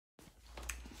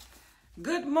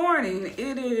Good morning.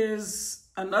 It is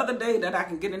another day that I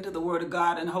can get into the Word of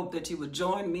God and hope that you would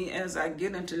join me as I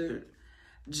get into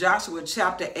Joshua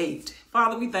chapter 8.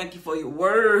 Father, we thank you for your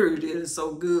Word. It is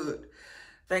so good.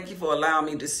 Thank you for allowing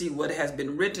me to see what has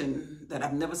been written that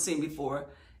I've never seen before.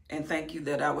 And thank you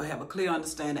that I will have a clear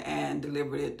understanding and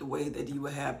deliver it the way that you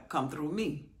will have come through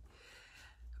me.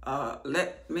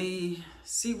 Let me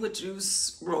see what you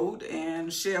wrote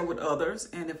and share with others.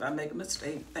 And if I make a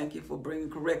mistake, thank you for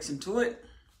bringing correction to it.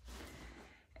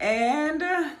 And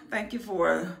thank you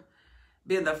for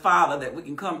being the Father that we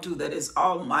can come to that is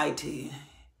almighty,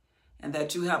 and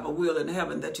that you have a will in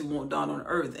heaven that you want done on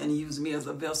earth, and use me as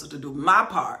a vessel to do my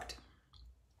part.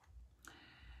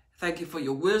 Thank you for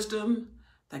your wisdom.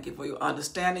 Thank you for your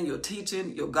understanding, your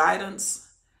teaching, your guidance.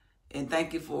 And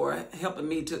thank you for helping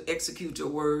me to execute your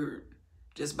word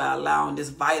just by allowing this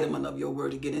vitamin of your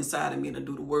word to get inside of me to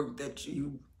do the work that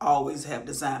you always have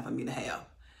designed for me to have.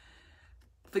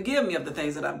 Forgive me of the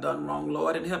things that I've done wrong,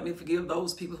 Lord, and help me forgive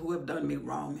those people who have done me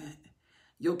wrong.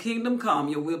 Your kingdom come,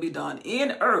 your will be done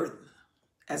in earth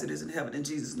as it is in heaven. In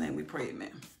Jesus' name we pray,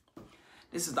 amen.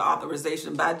 This is the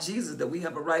authorization by Jesus that we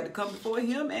have a right to come before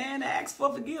him and ask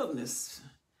for forgiveness.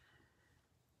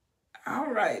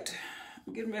 All right.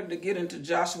 I'm getting ready to get into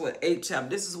Joshua 8 chapter.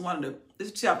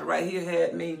 This chapter right here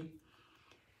had me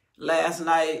last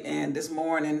night and this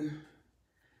morning.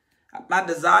 My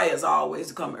desire is always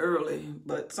to come early,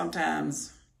 but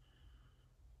sometimes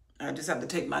I just have to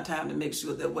take my time to make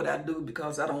sure that what I do,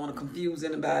 because I don't want to confuse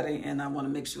anybody, and I want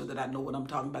to make sure that I know what I'm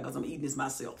talking about, because I'm eating this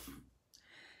myself.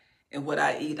 And what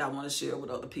I eat, I want to share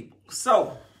with other people.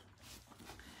 So,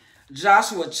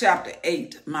 Joshua chapter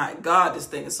 8. My God, this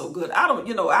thing is so good.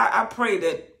 I pray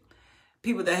that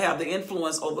people that have the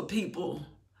influence over people,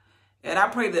 and I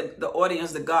pray that the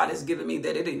audience that God has given me,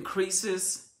 that it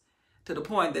increases to the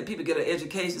point that people get an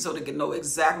education so they can know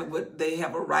exactly what they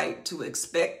have a right to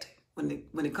expect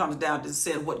when it comes down to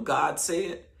saying what God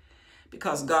said.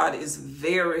 Because God is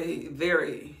very,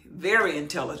 very, very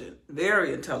intelligent,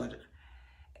 very intelligent.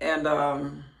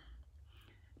 And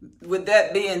with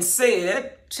that being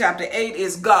said, chapter 8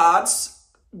 is God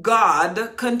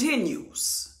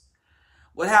continues.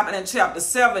 What happened in chapter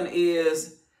 7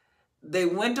 is they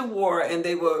went to war and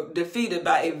they were defeated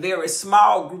by a very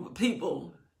small group of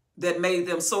people that made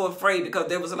them so afraid, because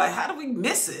they was like, how do we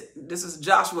miss it? This is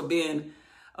Joshua being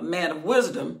a man of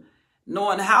wisdom,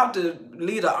 knowing how to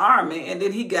lead an army, and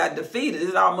then he got defeated.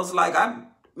 It's almost like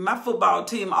my football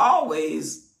team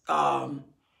always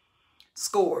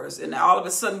scores, and all of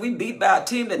a sudden we beat by a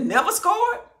team that never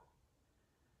scored.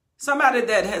 Somebody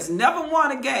that has never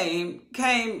won a game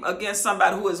came against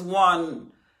somebody who has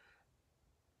won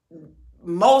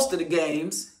most of the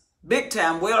games, big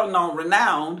time, well-known,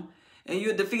 renowned, and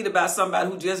you're defeated by somebody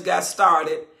who just got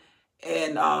started,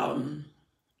 and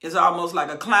it's almost like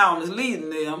a clown is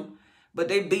leading them, but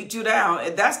they beat you down,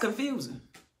 and that's confusing.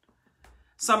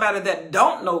 Somebody that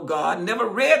don't know God, never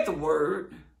read the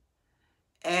word,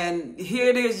 and here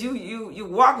it is, you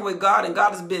walking with God, and God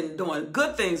has been doing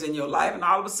good things in your life, and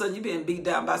all of a sudden you're being beat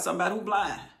down by somebody who's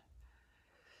blind.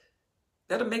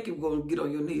 That'll make you go and get on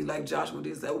your knees like Joshua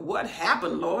did. Say, what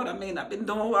happened, Lord? I mean, I've been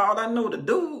doing all I know to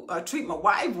do. I treat my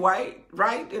wife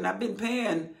right, and I've been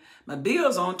paying my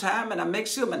bills on time, and I make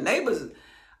sure my neighbor's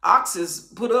ox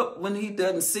is put up when he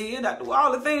doesn't see it. I do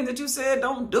all the things that you said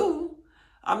don't do.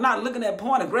 I'm not looking at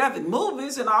pornographic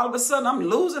movies, and all of a sudden I'm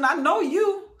losing. I know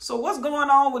you. So what's going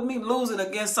on with me losing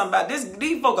against somebody?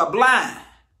 These folk are blind.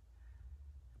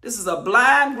 This is a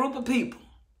blind group of people.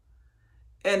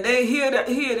 And they hear it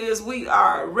is, we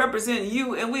are representing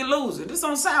you and we losing. This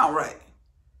don't sound right.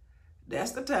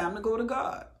 That's the time to go to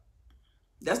God.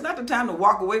 That's not the time to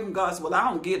walk away from God and say, well,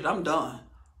 I don't get it, I'm done.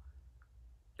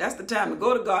 That's the time to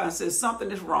go to God and say,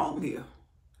 something is wrong here.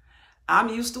 I'm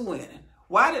used to winning.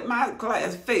 Why did my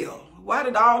class fail? Why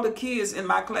did all the kids in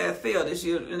my class fail this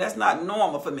year? And that's not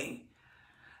normal for me.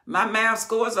 My math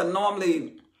scores are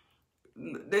normally,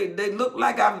 they look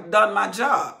like I've done my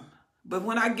job. But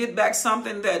when I get back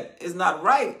something that is not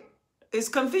right, it's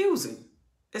confusing,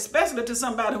 especially to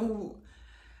somebody who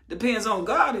depends on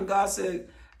God. And God said,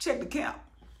 check the count.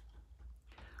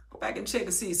 Go back and check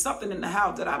and see something in the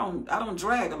house that I don't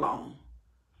drag along.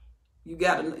 You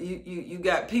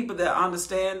got people that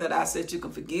understand that I said you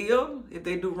can forgive if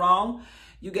they do wrong.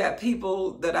 You got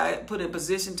people that I put in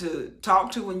position to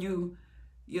talk to when you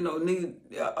need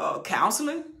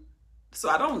counseling. So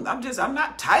I'm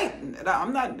not tight.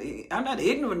 I'm not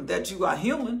ignorant that you are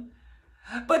human,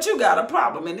 but you got a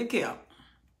problem in the camp.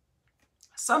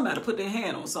 Somebody put their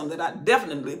hand on something that I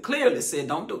definitely, clearly said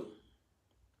don't do.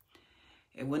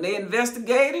 And when they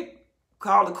investigated,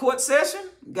 called a court session,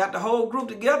 got the whole group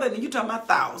together, and you talking about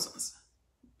thousands.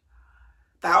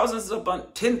 Thousands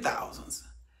upon 10,000s.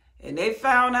 And they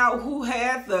found out who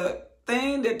had the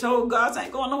thing that told God,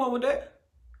 ain't going nowhere with that.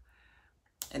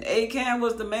 And Achan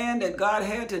was the man that God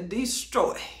had to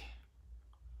destroy.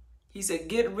 He said,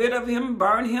 get rid of him,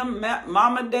 burn him,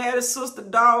 mama, daddy, sister,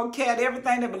 dog, cat,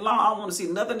 everything that belonged. I don't want to see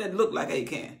nothing that looked like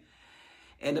Achan.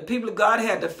 And the people of God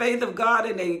had the faith of God,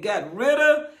 and they got rid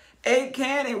of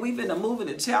Achan, and we've been moving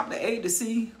to chapter 8 to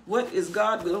see what is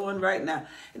God doing right now.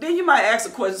 And then you might ask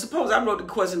a question. Suppose I wrote the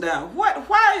question down.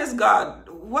 Why does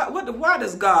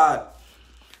God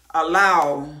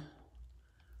allow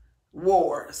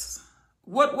wars?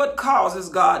 What causes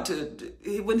God to,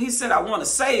 when he said, I want to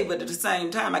save, but at the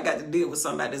same time, I got to deal with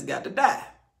somebody that's got to die?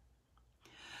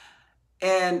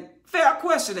 And fair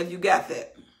question if you got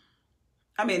that.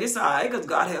 I mean, it's all right because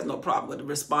God has no problem with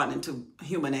responding to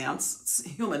human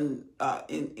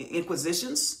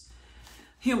inquisitions,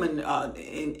 human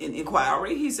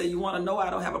inquiry. He said, you want to know? I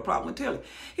don't have a problem with telling.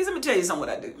 He said, let me tell you something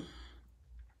what I do.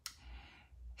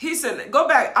 He said, go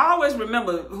back. I always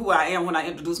remember who I am when I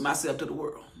introduce myself to the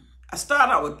world. I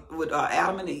started out with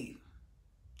Adam and Eve.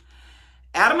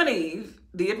 Adam and Eve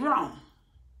did wrong.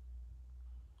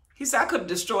 He said, I could have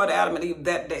destroyed Adam and Eve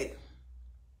that day.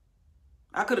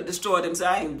 I could have destroyed them, so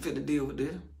I ain't fit to deal with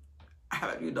this.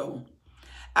 You know,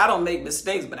 I don't make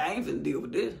mistakes, but I ain't fit to deal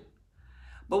with this.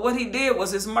 But what he did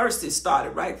was his mercy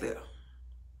started right there.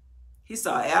 He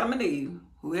saw Adam and Eve,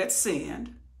 who had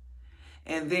sinned.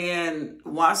 And then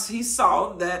once he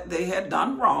saw that they had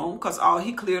done wrong, because all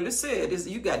he clearly said is,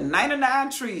 you got 99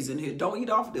 trees in here. Don't eat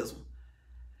off this one.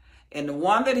 And the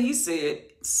one that he said,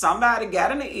 somebody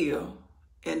got in the ear,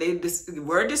 and they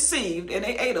were deceived, and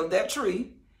they ate of that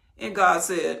tree. And God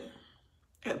said,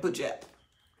 put you out.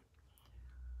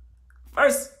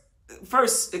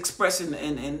 First expression,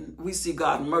 and we see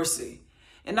God's mercy.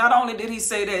 And not only did he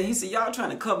say that, he said, y'all trying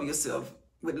to cover yourself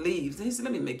with leaves. And he said,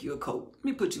 let me make you a coat. Let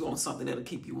me put you on something that'll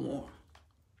keep you warm.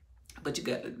 But you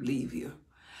got to leave here.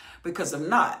 Because if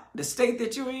not, the state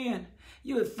that you're in,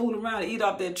 you would fool around and eat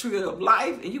off that tree of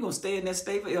life, and you're going to stay in that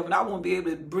state forever, and I won't be able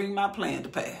to bring my plan to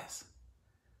pass.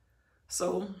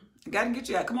 So I got to get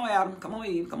you out. Come on, Adam. Come on,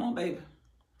 Eve. Come on, baby.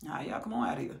 All right, y'all, come on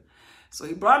out of here. So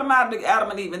he brought them out of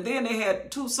Adam and Eve, and then they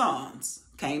had 2 sons,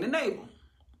 Cain and Abel.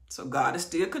 So God is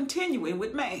still continuing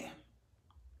with man.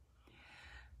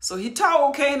 So he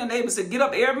told Cain and Abel, said, get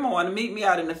up every morning, meet me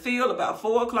out in the field about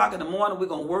 4 o'clock in the morning. We're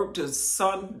going to work till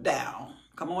sundown.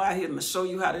 Come on out here. I'm going to show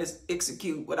you how to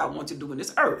execute what I want you to do in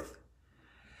this earth.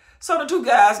 So the 2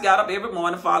 guys got up every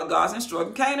morning, followed God's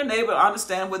instruction. Cain and Abel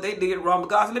understand what they did wrong. But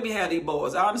God said, let me have these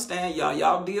boys. I understand y'all.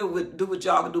 Y'all do what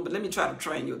y'all can do, but let me try to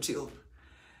train your children.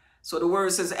 So the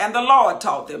word says, and the Lord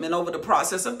taught them. And over the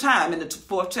process of time, in the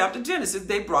 4th chapter of Genesis,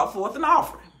 they brought forth an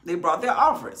offering. They brought their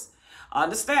offerings.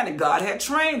 Understanding God had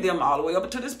trained them all the way up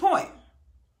to this point.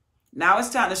 Now it's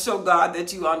time to show God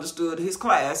that you understood his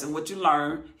class and what you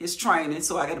learned, his training,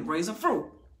 so I got to bring some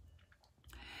fruit.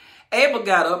 Abel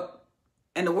got up,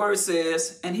 and the word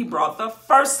says, and he brought the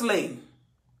firstling.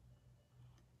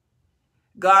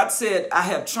 God said, I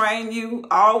have trained you,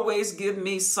 always give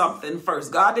me something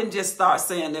first. God didn't just start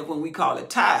saying that when we call it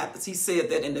tithes. He said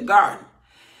that in the garden.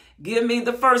 Give me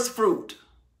the first fruit.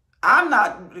 I'm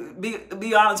not,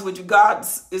 be honest with you, God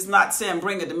is not saying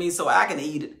bring it to me so I can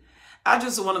eat it. I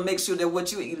just want to make sure that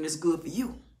what you're eating is good for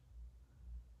you.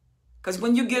 Because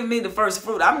when you give me the first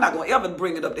fruit, I'm not going to ever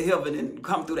bring it up to heaven and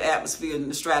come through the atmosphere and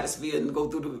the stratosphere and go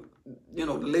through the,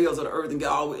 the layers of the earth and get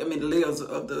the layers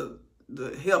of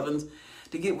the heavens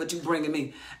to get what you're bringing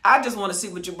me. I just want to see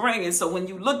what you're bringing. So when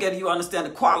you look at it, you understand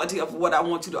the quality of what I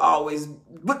want you to always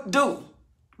do.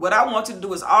 What I want you to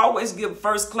do is always give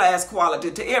first-class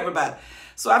quality to everybody.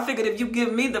 So I figured if you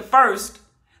give me the first,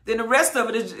 then the rest of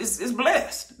it is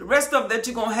blessed. The rest of it that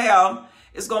you're going to have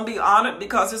is going to be honored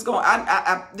because it's going.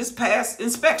 This past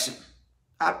inspection,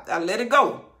 I let it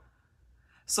go.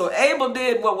 So Abel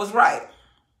did what was right.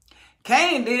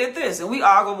 Cain did this, and we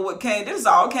argue over what Cain did. This is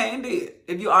all Cain did.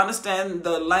 If you understand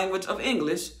the language of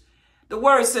English, the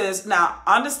word says, now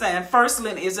understand,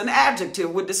 firstling is an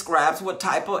adjective which describes what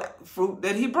type of fruit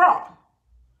that he brought.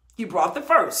 He brought the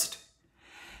first.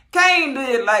 Cain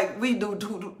did like we do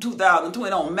 2020,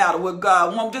 don't matter what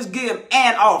God wants, just give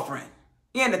an offering.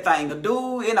 Anything to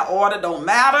do, in the order, don't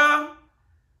matter.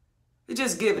 You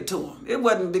just give it to him. It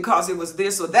wasn't because it was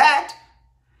this or that.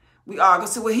 We argue,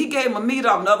 say, well, he gave him a meat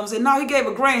off. Another one said, no, he gave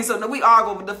a grain. So we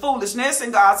argue over the foolishness.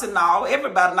 And God said, no,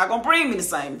 everybody's not going to bring me the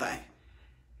same thing.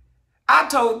 I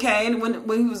told Cain when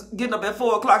he was getting up at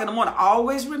 4 o'clock in the morning,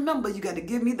 always remember, you got to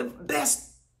give me the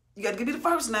best. You got to give me the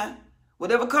first now.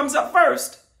 Whatever comes up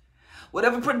first.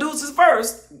 Whatever produces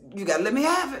first, you got to let me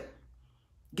have it.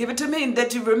 Give it to me and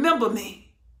that you remember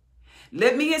me.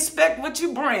 Let me inspect what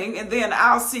you bring, and then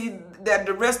I'll see that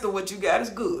the rest of what you got is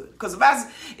good. Because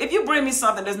if you bring me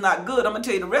something that's not good, I'm going to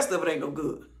tell you the rest of it ain't no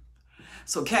good.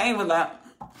 So Cain was like,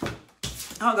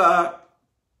 oh God,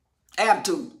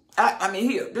 attitude. I mean,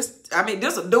 here, this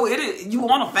will do it. You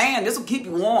want a fan, this will keep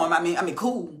you warm. I mean,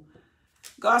 cool.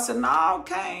 God said, no,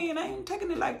 Cain, I ain't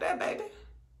taking it like that, baby.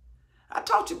 I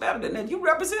taught you better than that. You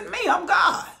represent me. I'm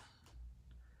God.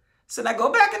 So now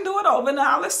go back and do it over, and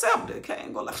I'll accept it.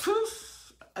 Cain go like,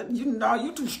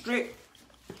 you too strict.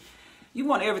 You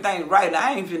want everything right.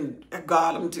 I ain't even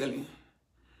God, I'm telling you.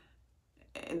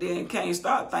 And then Cain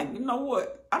started thinking, you know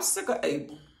what? I'm sick of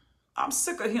Abel. I'm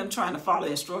sick of him trying to follow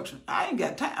instruction. I ain't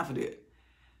got time for that.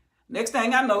 Next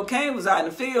thing I know, Cain was out in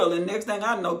the field, and next thing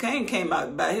I know, Cain came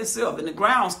out by himself, and the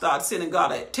ground started sending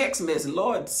God a text message.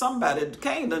 Lord,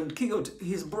 Cain done killed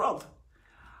his brother.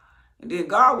 And then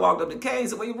God walked up to Cain and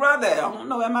said, well, your brother, I don't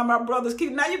know, am I my brother's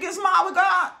keeper? Now you get smart with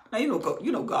God. Now you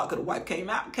know God could have wiped Cain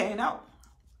out.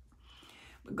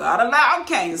 But God allowed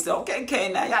Cain to say, okay,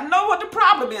 Cain, now I know what the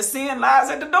problem is. Sin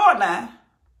lies at the door now.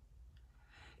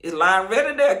 It's lying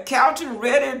ready there, couching,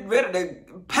 ready to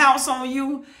pounce on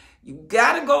you. You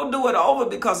got to go do it over,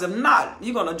 because if not,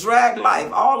 you're going to drag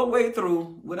life all the way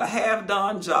through with a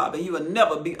half-done job, and you will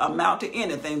never amount to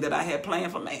anything that I had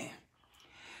planned for man.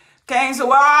 Cain said,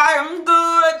 well, I am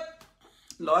good.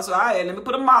 Lord said, all right, let me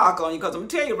put a mark on you, because I'm going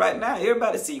to tell you right now,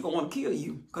 everybody see you going to want to kill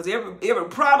you, because every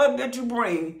product that you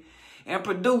bring and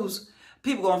produce,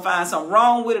 people going to find something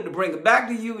wrong with it to bring it back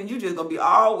to you, and you're just going to be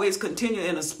always continue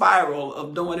in a spiral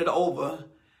of doing it over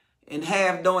and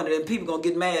half doing it, and people going to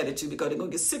get mad at you because they're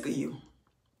going to get sick of you.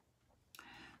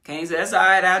 Cain said, that's all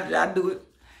right, I'll do it.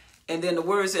 And then the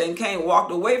word said, and Cain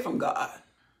walked away from God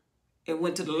and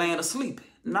went to the land of sleep.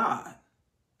 Nod.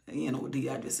 You know what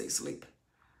I just say sleep.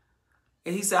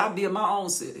 And he said, I'll be in my own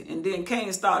city. And then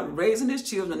Cain started raising his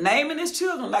children, naming his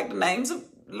children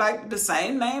like the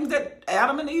same names that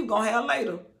Adam and Eve going to have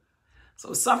later.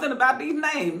 So something about these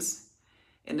names.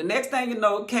 And the next thing you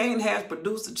know, Cain has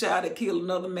produced a child that killed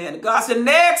another man. And God said,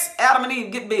 next, Adam and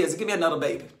Eve, get busy. Give me another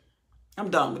baby. I'm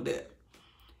done with that.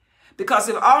 Because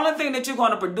if the only thing that you're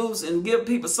going to produce and give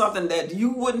people something that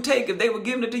you wouldn't take if they were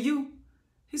giving it to you,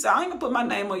 he said, I ain't going to put my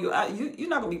name on you. You're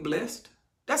not going to be blessed.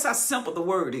 That's how simple the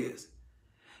word is.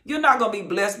 You're not going to be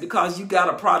blessed because you got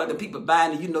a product and people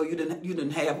buying it. You know you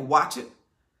didn't have to watch it.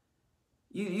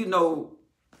 You know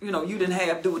you didn't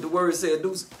have to do what the word said.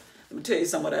 Let me tell you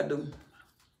something what I do.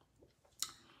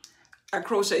 I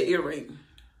crochet earring.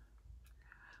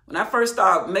 When I first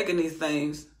started making these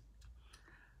things,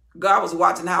 God was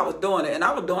watching how I was doing it, and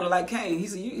I was doing it like Cain. He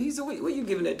said, where you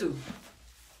giving that to?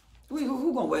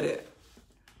 Who gonna wear that?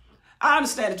 I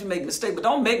understand that you make mistakes, but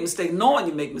don't make mistakes knowing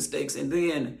you make mistakes and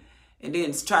then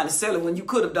trying to sell it when you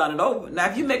could have done it over. Now,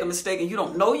 if you make a mistake and you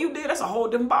don't know you did, that's a whole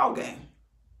different ball game.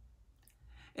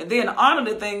 And then honor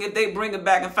the thing if they bring it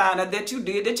back and find out that you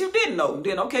didn't know.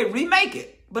 Then, okay, remake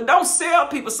it. But don't sell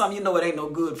people something you know it ain't no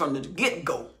good from the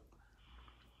get-go.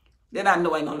 Then I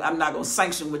know I'm not going to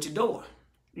sanction what you're doing.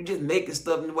 You're just making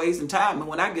stuff and wasting time. And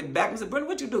when I get back, I said, Brenda,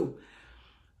 what you do?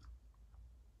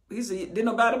 He said, did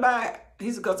nobody buy it?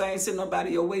 He said, because I ain't sent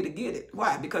nobody your way to get it.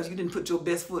 Why? Because you didn't put your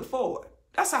best foot forward.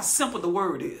 That's how simple the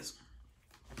word is.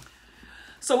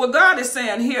 So what God is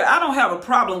saying here, I don't have a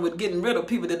problem with getting rid of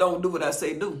people that don't do what I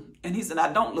say do. And he said,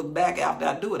 I don't look back after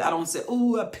I do it. I don't say,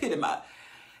 ooh, I pity my...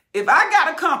 If I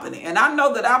got a company and I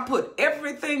know that I put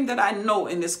everything that I know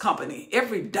in this company,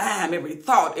 every dime, every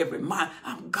thought, every mind,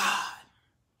 I'm God.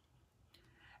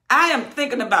 I am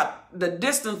thinking about the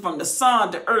distance from the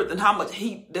sun to earth and how much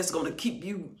heat that's going to keep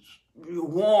you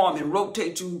warm and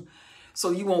rotate you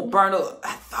so you won't burn up.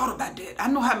 I thought about that. I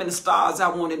know how many stars I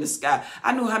want in the sky.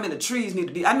 I know how many trees need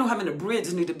to be. I know how many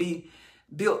bridges need to be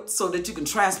built so that you can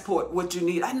transport what you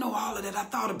need. I know all of that. I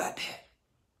thought about that.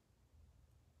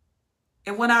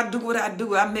 And when I do what I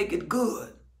do, I make it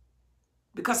good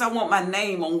because I want my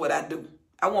name on what I do.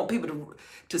 I want people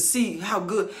to see how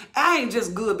good. I ain't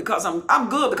just good because I'm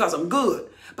good because I'm good,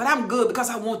 but I'm good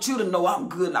because I want you to know I'm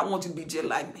good and I want you to be just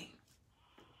like me.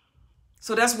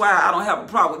 So that's why I don't have a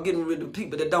problem with getting rid of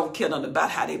people that don't care nothing about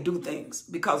how they do things,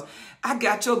 because I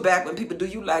got your back when people do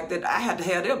you like that. I had to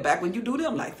have their back when you do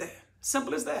them like that.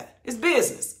 Simple as that. It's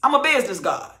business. I'm a business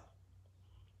God.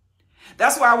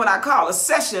 That's why when I call a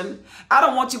session, I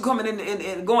don't want you coming in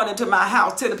and going into my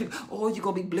house telling people, oh, you're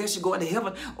going to be blessed, you're going to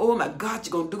heaven. Oh, my God,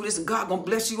 you're going to do this, and God going to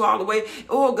bless you all the way.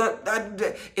 Oh, God.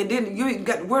 And then you ain't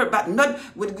got to worry about nothing.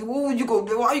 All you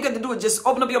got to do is just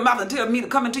open up your mouth and tell me to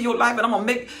come into your life, and I'm going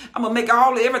to make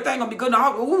everything going to be good.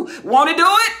 Ooh, want to do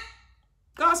it?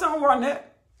 God said, I don't run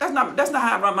that. That's not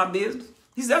how I run my business.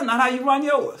 He said, that's not how you run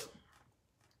yours.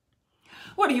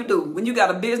 What do you do when you got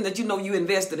a business that you know you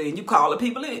invested in? You call the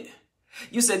people in.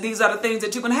 You said, these are the things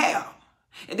that you can have.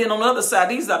 And then on the other side,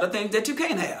 these are the things that you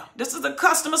can't have. This is a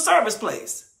customer service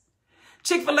place.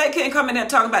 Chick-fil-A can't come in there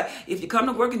talking about if you come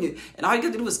to work and all you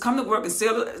got to do is come to work and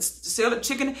sell the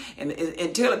chicken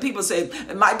and tell the people, say,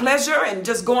 my pleasure, and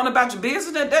just going about your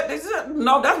business.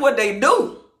 No, that's what they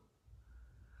do.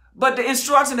 But the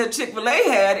instruction that Chick-fil-A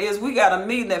had is we got a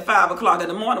meeting at 5 o'clock in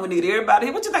the morning. We need everybody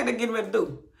here. What you think they're getting ready to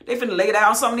do? They finna lay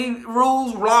down some of these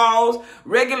rules, laws,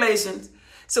 regulations.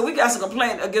 So we got some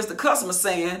complaint against the customer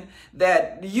saying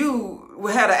that you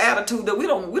had an attitude that we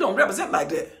don't represent like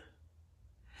that.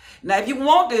 Now, if you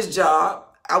want this job,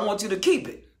 I want you to keep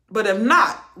it. But if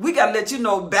not, we got to let you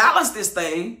know, balance this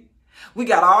thing. We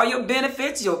got all your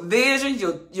benefits, your vision,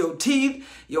 your teeth,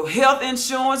 your health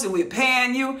insurance, and we're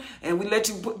paying you, and we let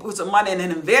you put some money in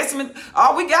an investment.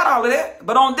 Oh, we got all of that.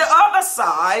 But on the other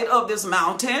side of this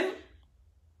mountain,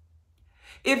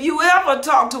 if you ever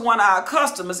talk to one of our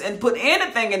customers and put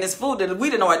anything in this food that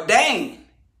we didn't ordain,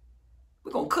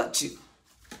 we're going to cut you.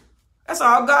 That's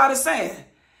all God is saying.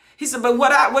 He said, but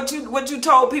what you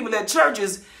told people at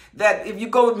churches, that if you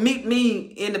go meet me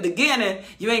in the beginning,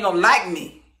 you ain't going to like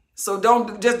me. So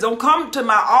don't come to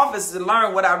my office to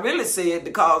learn what I really said,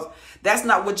 because that's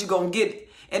not what you're going to get.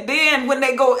 And then when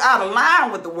they go out of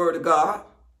line with the word of God,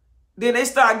 then they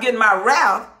start getting my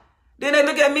wrath. Then they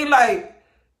look at me like,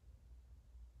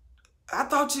 I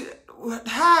thought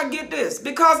how I get this?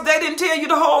 Because they didn't tell you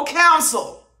the whole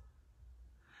counsel.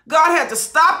 God had to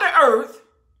stop the earth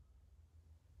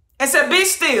and said, be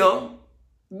still,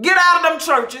 get out of them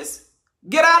churches,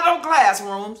 get out of them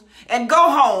classrooms, and go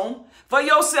home for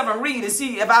yourself and read and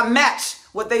see if I match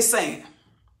what they saying.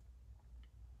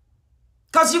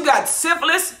 Because you got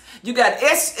syphilis, you got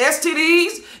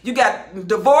STDs, you got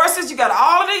divorces, you got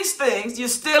all of these things. You're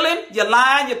stealing, you're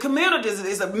lying. Your community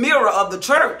is a mirror of the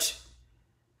church.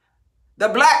 The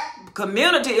black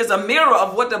community is a mirror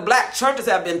of what the black churches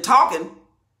have been talking.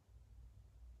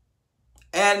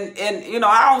 And you know,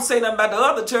 I don't say nothing about the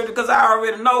other church because I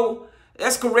already know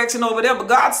that's correction over there. But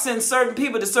God sends certain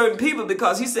people to certain people,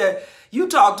 because he said, you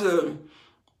go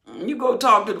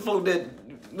talk to the folk that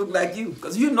look like you,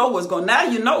 because you know what's going on. Now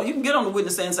you know. You can get on the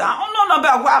witness stand and say, I don't know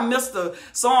nothing about why Mr.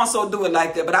 So-and-so do it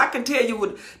like that. But I can tell you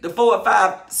with the 4 or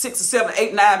 5, 6 or 7,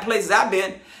 8, 9 places I've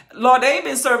been, Lord, they ain't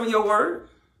been serving your word.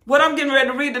 What I'm getting ready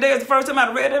to read today is the first time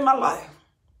I've read it in my life.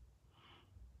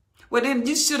 Well, then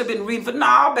you should have been reading for,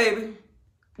 nah, baby.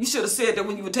 You should have said that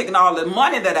when you were taking all the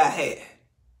money that I had.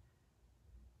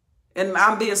 And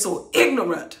I'm being so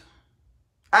ignorant.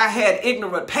 I had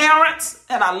ignorant parents,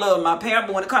 and I love my parents,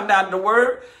 but when it comes down to the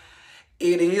word,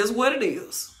 it is what it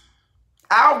is.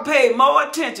 I'll pay more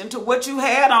attention to what you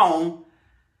had on.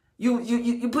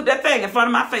 You put that thing in front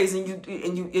of my face, and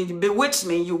you bewitched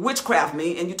me, you witchcraft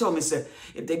me, and you told me, sir,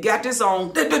 if they got this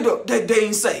on, they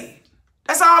ain't saved.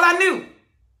 That's all I knew.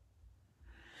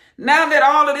 Now that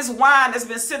all of this wine that's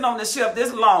been sitting on the shelf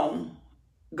this long,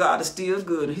 God is still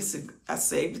good. And he said, I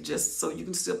saved it just so you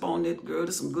can sip on it, girl.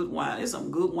 There's some good wine. There's some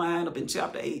good wine up in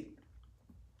chapter 8.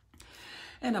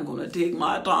 And I'm going to take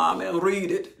my time and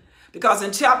read it. Because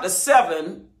in chapter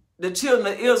 7, the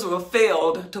children of Israel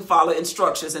failed to follow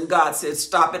instructions. And God said,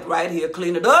 stop it right here.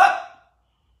 Clean it up.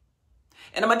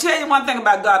 And I'm going to tell you one thing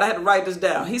about God. I had to write this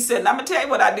down. He said, I'm going to tell you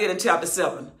what I did in chapter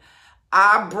 7.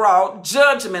 I brought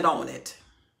judgment on it.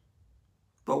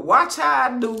 But watch how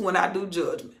I do when I do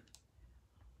judgment.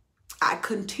 I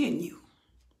continue.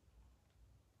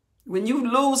 When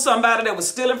you lose somebody that was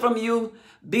stealing from you,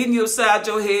 beating you upside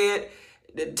your head,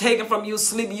 taking from you,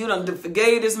 sleeping, you done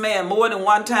forgave this man more than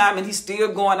one time, and he's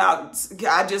still going out.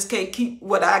 I just can't keep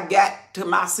what I got to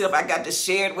myself. I got to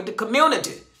share it with the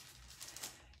community.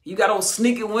 You got those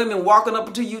sneaky women walking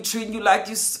up to you, treating you like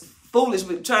you foolish,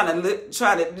 but trying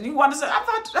to, you want to say,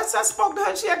 I spoke to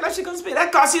her, she acted like she couldn't speak.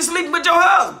 That's because she's sleeping with your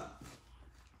husband.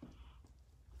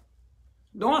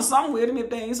 Doing something with him if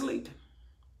they ain't sleeping.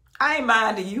 I ain't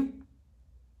minding you.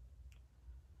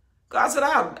 God said,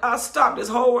 I'll stop this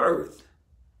whole earth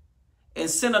and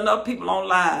send enough people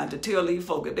online to tell these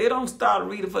folk, if they don't start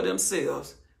reading for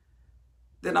themselves,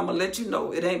 then I'm going to let you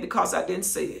know it ain't because I didn't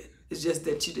say it. It's just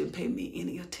that you didn't pay me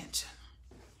any attention.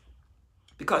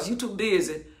 Because you too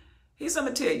busy. He's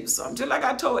going to tell you something. Just like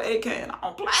I told Achan, I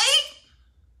don't play.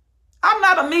 I'm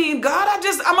not a mean God.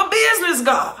 I'm a business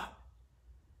God.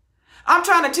 I'm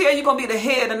trying to tell you you're going to be the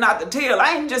head and not the tail.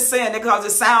 I ain't just saying it because it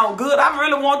sounds good. I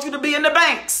really want you to be in the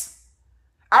banks.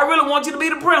 I really want you to be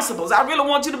the principals. I really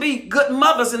want you to be good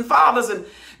mothers and fathers and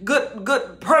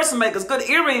good person makers, good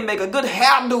earring makers, good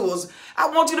hair doers. I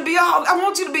want you to be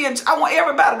I want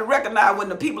everybody to recognize when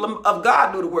the people of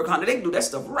God do the work, honey, they do that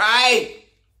stuff right.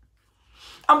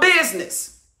 I'm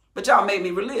business. But y'all made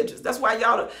me religious. That's why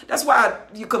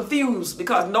you're confused,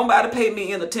 because nobody paid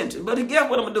me any attention. But guess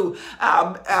what I'm going to do?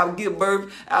 I'll give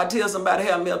birth. I'll tell somebody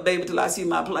to have me a baby till I see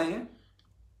my plan.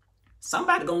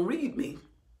 Somebody going to read me.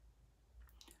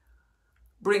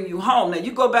 Bring you home. Now,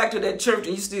 you go back to that church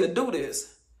and you still do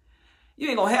this. You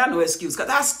ain't going to have no excuse,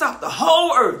 because I stopped the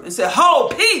whole earth and said,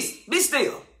 hold, peace, be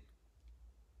still.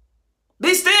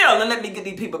 Be still and let me get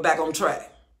these people back on track.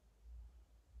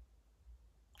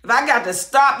 If I got to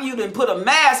stop you and put a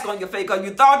mask on your face because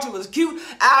you thought you was cute,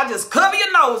 I'll just cover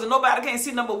your nose and nobody can't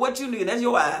see nothing but what you need. That's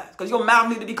your eyes, because your mouth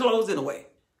need to be closed anyway.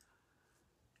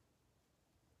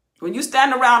 When you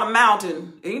stand around a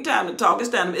mountain, it ain't time to talk.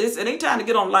 It ain't time to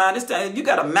get online. It's time, you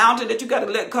got a mountain that you got to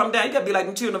let come down. You got to be like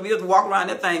the children of Israel, walk around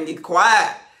that thing, get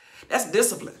quiet. That's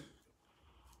discipline.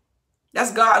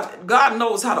 That's God. God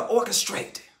knows how to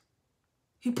orchestrate.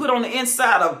 He put on the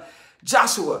inside of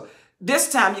Joshua,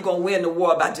 this time you're going to win the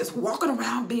war by just walking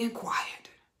around being quiet.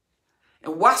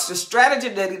 And watch the strategy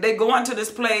that they go into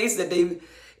this place, that these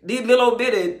little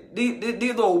bitty,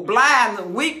 these little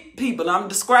blind, weak people, I'm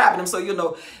describing them so you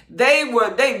know,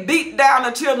 they beat down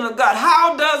the children of God.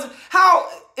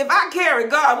 If I carry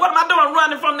God, what am I doing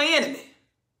running from the enemy?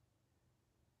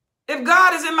 If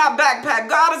God is in my backpack,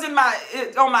 God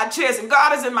is on my chest, and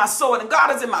God is in my sword, and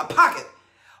God is in my pocket,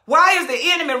 why is the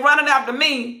enemy running after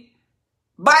me,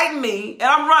 biting me, and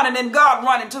I'm running, and God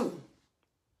running too?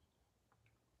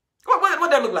 What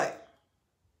that look like?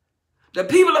 The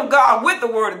people of God with the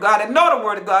word of God, that know the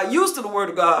word of God, used to the word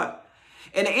of God,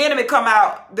 and the enemy come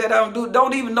out that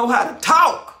don't even know how to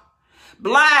talk,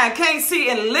 blind, can't see,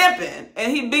 and limping,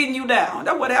 and he beating you down.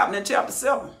 That's what happened in chapter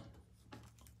 7.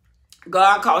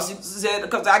 God said,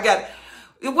 because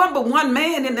it wasn't but one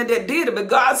man in there that did it, but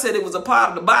God said it was a part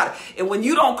of the body. And when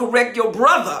you don't correct your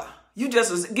brother, you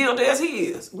just as guilty as he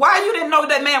is. Why you didn't know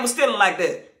that man was stealing like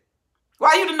that?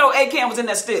 Why you didn't know Achan was in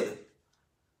there stealing?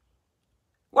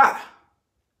 Why?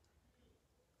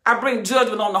 I bring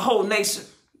judgment on the whole nation.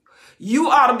 You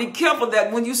ought to be careful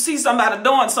that when you see somebody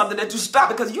doing something that you stop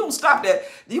it, because you don't stop that,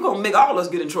 you're going to make all of us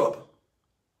get in trouble.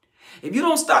 If you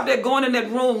don't stop that, going in that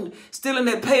room, stealing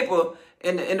that paper,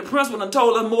 and the principal done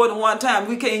told us more than one time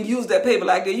we can't use that paper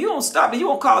like that, you don't stop it, you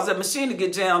won't cause that machine to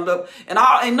get jammed up, and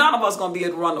none of us going to be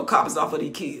able to run no copies off of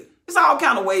these kids. It's all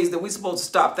kind of ways that we're supposed to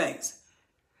stop things.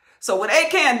 So when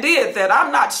Achan did that,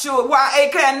 I'm not sure why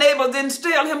Achan neighbors didn't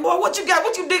steal him. Boy, what you got?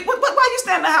 What you dig? Why you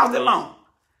standing in the house that long?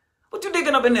 What you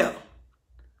digging up in there?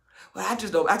 Well, I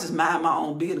just mind my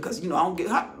own business, because, you know, I don't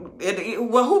get,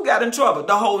 well, who got in trouble?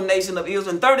 The whole nation of Israel,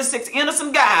 and 36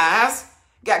 innocent guys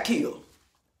got killed.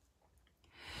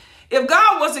 If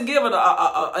God was to give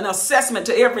an assessment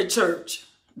to every church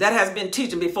that has been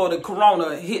teaching before the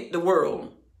corona hit the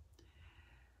world,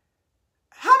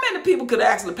 how many people could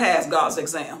actually pass God's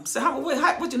exam? So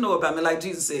what you know about me? Like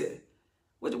Jesus said,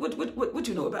 what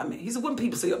you know about me? He said, what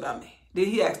people say about me? Then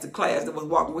he asked the class that was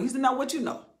walking with, he said, now what you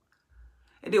know?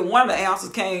 And then one of the answers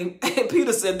came, and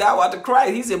Peter said, thou art the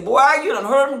Christ. He said, boy, you done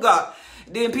heard from God.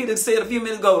 Then Peter said a few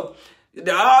minutes ago,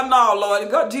 oh no, Lord.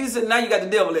 And God, Jesus said, now you got the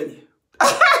devil in you.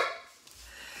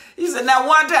 He said, now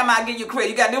one time I give you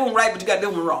credit. You got this one right, but you got this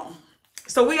one wrong.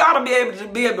 So we ought to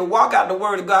be able to walk out the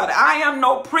word of God. I am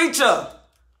no preacher.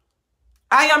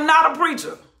 I am not a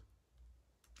preacher.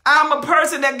 I'm a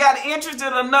person that got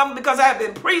interested enough because I have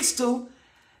been preached to,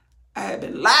 I have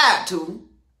been lied to,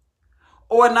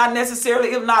 or not necessarily,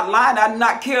 if not lying, I did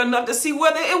not care enough to see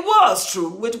whether it was true,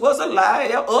 which was a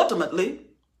lie ultimately.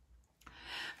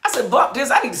 I said, buck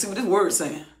this, I need to see what this word is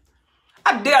saying.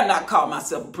 I dare not call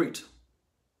myself a preacher.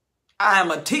 I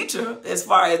am a teacher as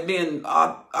far as being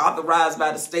authorized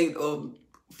by the state of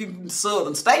a few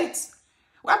southern states.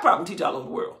 Well, I probably teach all over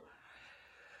the world.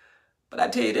 But I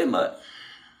tell you this much,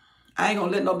 I ain't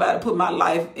going to let nobody put my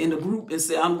life in a group and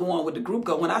say I'm going with the group,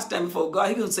 because when I stand before God,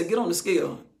 he's going to say, get on the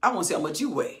scale. I want to see how much you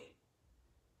weigh.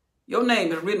 Your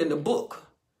name is written in the book.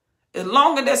 As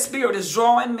long as that spirit is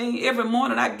drawing me, every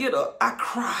morning I get up, I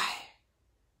cry.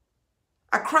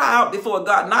 I cry out before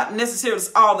God, not necessarily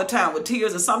all the time with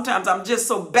tears, and sometimes I'm just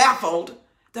so baffled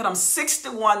that I'm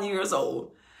 61 years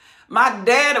old. My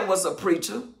daddy was a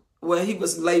preacher. Well, he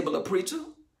was labeled a preacher.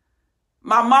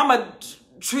 My mama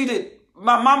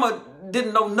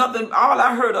didn't know nothing. All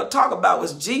I heard her talk about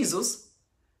was Jesus.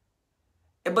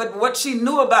 But what she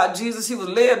knew about Jesus, he was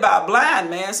led by a blind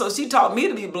man. So she taught me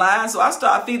to be blind. So I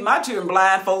started feeding my children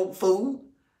blind folk food.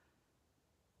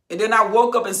 And then I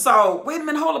woke up and saw, wait a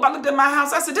minute, hold up. I looked at my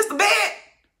house. I said, this the bed?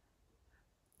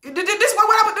 This is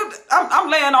what I'm do. I'm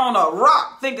laying on a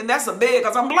rock thinking that's a bed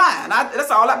because I'm blind.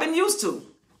 That's all I've been used to.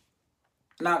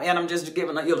 Now, and I'm just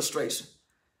giving an illustration.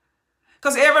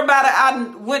 Because everybody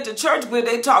I went to church with,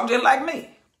 they talk just like me.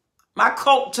 My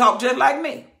cult talked just like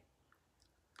me.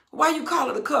 Why you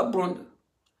call it a cup, Brenda?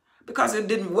 Because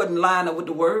it wasn't line up with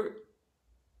the word.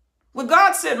 When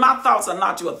God said, my thoughts are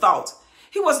not your thoughts,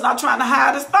 he was not trying to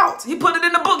hide his thoughts. He put it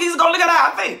in the book. He's going to look at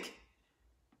how I think.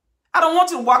 I don't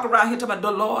want you to walk around here talking about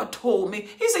the Lord told me.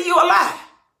 He said, you a lie.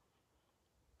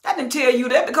 I didn't tell you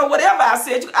that because whatever I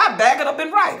said, I back it up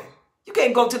in writing. You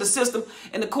can't go to the system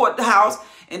in the courthouse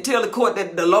and tell the court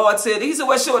that the Lord said. He said,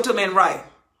 well, show it to me in writing.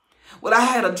 Well, I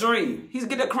had a dream. He said,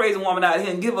 get that crazy woman out of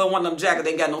here and give her one of them jackets that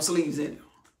ain't got no sleeves in it.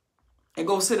 And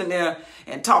go sit in there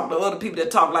and talk to other people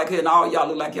that talk like her, and all y'all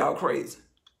look like y'all crazy.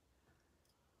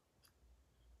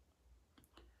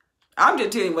 I'm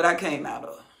just telling you what I came out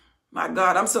of. My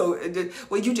God, I'm so,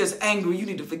 well, you just angry. You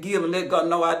need to forgive and let God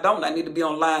know I don't. I need to be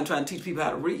online trying to teach people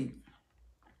how to read.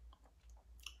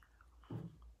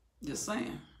 Just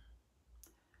saying.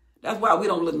 That's why we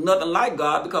don't look nothing like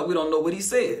God, because we don't know what he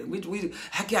said.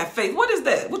 I got faith. What is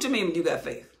that? What you mean when you got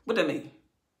faith? What that mean?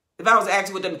 If I was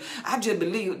asking what that mean, I just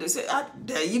believe. They said,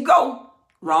 there you go.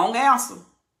 Wrong answer.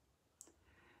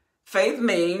 Faith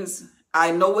means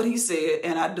I know what he said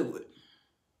and I do it.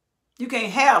 You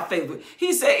can't have faith.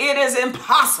 He said it is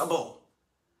impossible.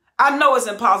 I know it's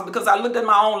impossible because I looked at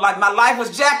my own life. My life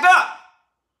was jacked up.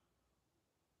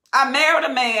 I married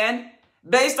a man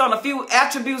based on a few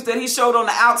attributes that he showed on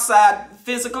the outside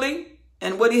physically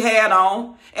and what he had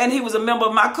on. And he was a member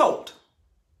of my cult.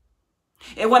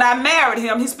 And when I married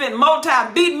him, he spent more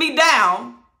time beating me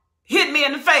down, hit me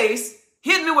in the face,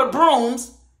 hit me with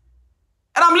brooms.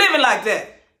 And I'm living like that.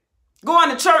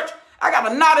 Going to church, I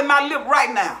got a knot in my lip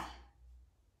right now.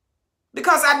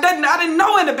 Because I didn't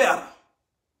know any better.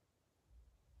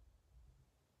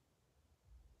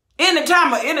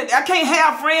 I can't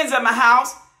have friends at my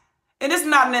house. And it's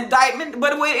not an indictment,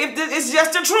 but it's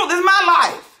just the truth. It's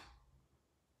my life.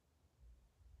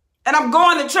 And I'm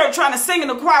going to church trying to sing in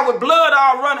the choir with blood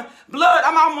all running. Blood,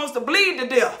 I'm almost to bleed to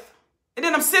death. And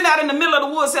then I'm sitting out in the middle of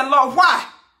the woods saying, Lord, why?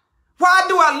 Why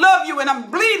do I love you and I'm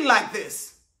bleeding like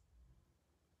this?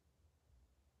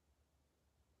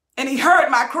 And he heard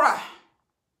my cry.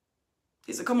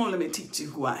 He said, come on, let me teach you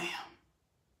who I am.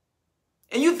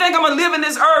 And you think I'm going to live in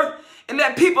this earth and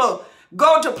let people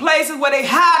go to places where they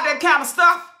hide that kind of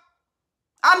stuff?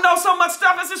 I know so much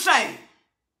stuff, it's a shame.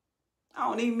 I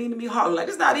don't even mean to be hollering like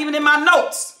this. It's not even in my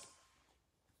notes.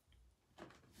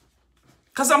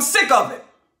 Because I'm sick of it.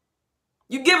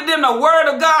 You give them the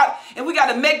word of God and we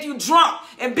got to make you drunk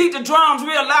and beat the drums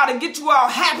real loud and get you all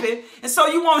happy. And so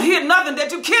you won't hear nothing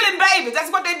that you're killing babies.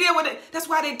 That's what they did with it. That's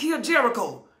why they killed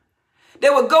Jericho. They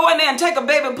would go in there and take a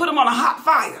baby and put him on a hot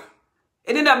fire.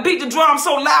 And then they'd beat the drum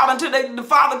so loud until the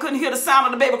father couldn't hear the sound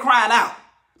of the baby crying out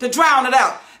to drown it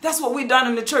out. That's what we done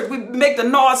in the church. We make the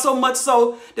noise so much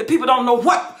so that people don't know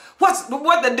what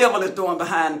the devil is doing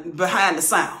behind the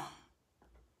sound.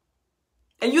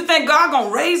 And you think God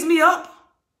gonna raise me up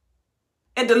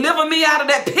and deliver me out of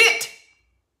that pit?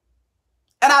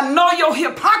 And I know your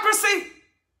hypocrisy.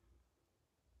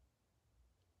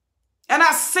 And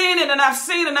I've seen it and I've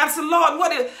seen it and I said,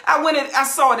 Lord, I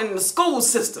saw it in the school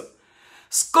system.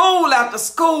 School after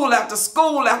school after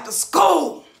school after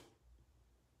school.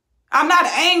 I'm not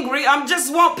angry. I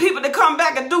just want people to come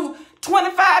back and do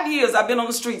 25 years I've been on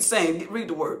the street saying, read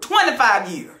the word, 25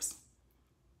 years.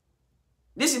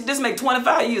 This make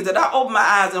 25 years that I opened my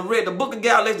eyes and read the book of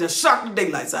Galatians and shocked the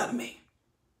daylights out of me.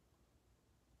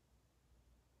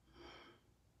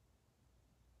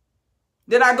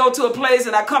 Then I go to a place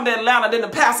and I come to Atlanta, then the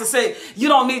pastor say, you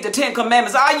don't need the 10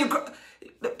 commandments. I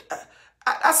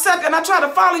sat there and I tried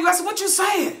to follow you. I said, what you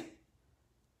saying?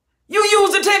 You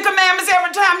use the 10 commandments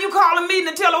every time you call a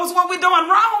meeting to tell us what we're doing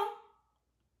wrong.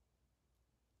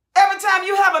 Every time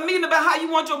you have a meeting about how you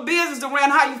want your business to run,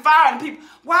 how you firing people.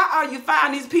 Why are you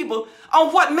firing these people?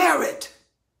 On what merit?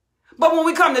 But when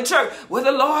we come to church, well,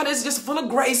 the Lord is just full of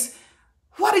grace.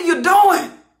 What are you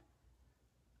doing?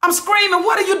 I'm screaming,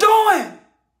 what are you doing?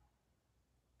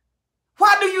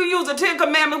 Why do you use the 10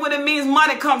 commandments when it means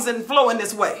money comes and flow in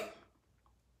this way?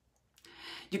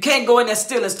 You can't go in there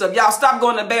stealing stuff. Y'all stop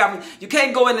going to the bathroom. You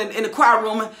can't go in the choir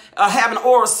room having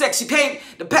oral sex. You can't.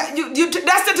 That's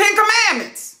the 10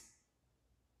 commandments.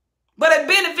 But it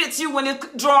benefits you when it's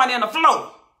drawing in a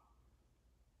flow.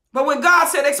 But when God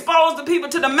said expose the people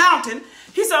to the mountain,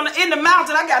 he said in the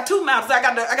mountain I got two mountains. I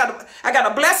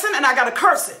got a blessing and I got a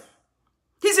cursing.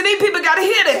 He said these people got to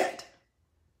hear that.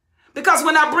 Because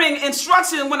when I bring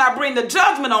instruction, when I bring the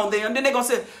judgment on them, then they're going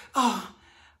to say, oh,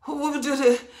 Who was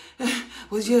just,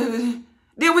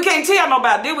 then we can't tell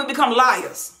nobody. Then we become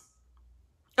liars.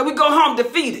 And we go home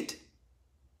defeated.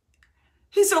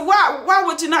 He said, why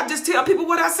would you not just tell people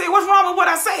what I said? What's wrong with what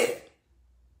I said?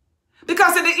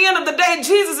 Because at the end of the day,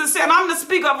 Jesus is saying, I'm the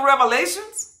speaker of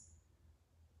revelations.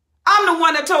 I'm the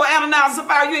one that told Ananias and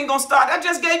Sapphira, you ain't going to start. I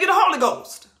just gave you the Holy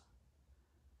Ghost.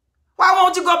 Why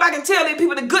won't you go back and tell these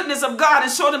people the goodness of God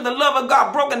and show them the love of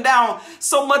God broken down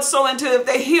so much so until if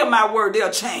they hear my word,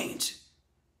 they'll change?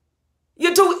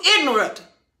 You're too ignorant.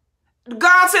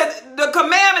 God said the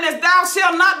commandment is thou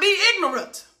shalt not be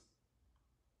ignorant.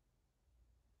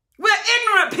 We're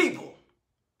ignorant people.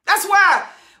 That's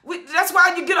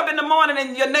why you get up in the morning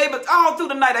and your neighbors, all through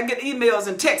the night, I get emails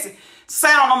and texts,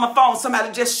 sound on my phone,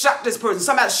 somebody just shot this person,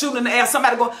 somebody shooting in the air,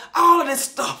 somebody going, all of this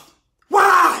stuff.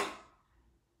 Why?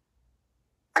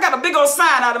 I got a big old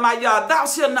sign out of my yard, thou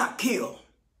shalt not kill.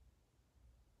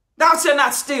 Thou shalt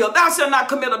not steal. Thou shalt not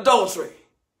commit adultery.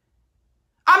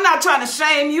 I'm not trying to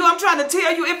shame you. I'm trying to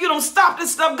tell you, if you don't stop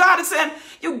this stuff, God is saying,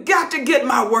 you got to get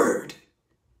my word.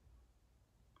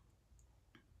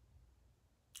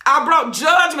 I brought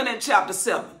judgment in chapter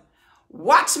 7.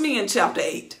 Watch me in chapter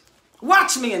 8.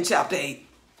 Watch me in chapter 8.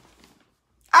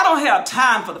 I don't have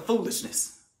time for the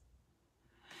foolishness.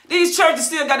 These churches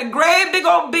still got a great big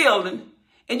old building,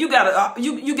 and you got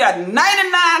you got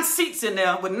 99 seats in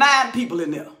there with 9 people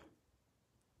in there.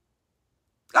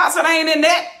 God said, I ain't in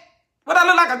that. But I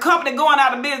look like a company going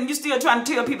out of business. You still trying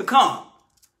to tell people come.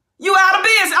 You out of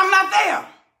business. I'm not there.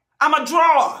 I'm a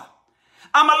drawer.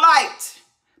 I'm a light.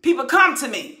 People come to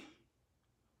me.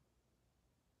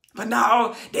 But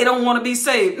no, they don't want to be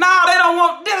saved. No, they don't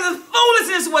want. This is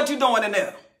foolishness what you're doing in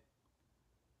there.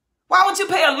 Why would you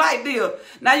pay a light bill?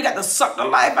 Now you got to suck the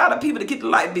life out of people to keep the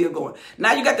light bill going.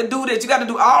 Now you got to do this. You got to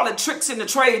do all the tricks in the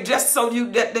trade just so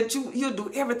you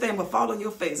do everything but fall on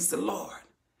your face and say, Lord.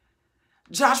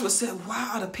 Joshua said,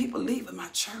 why are the people leaving my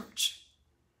church?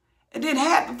 And then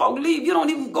half the folk leave. You don't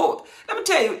even go. I'm going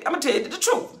to tell you the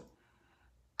truth.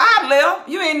 I left.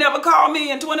 You ain't never called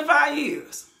me in 25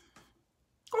 years.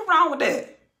 What's wrong with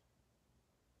that?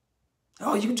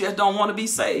 Oh, you just don't want to be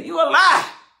saved. You a lie.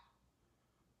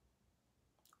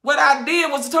 What I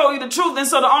did was told you the truth. And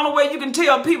so the only way you can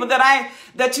tell people that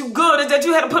you good is that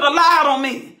you had to put a lie on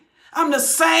me. I'm the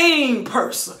same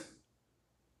person.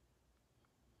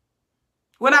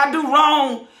 When I do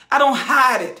wrong, I don't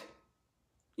hide it.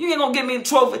 You ain't gonna give me a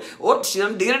trophy. Oh, she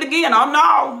done did it again. Oh,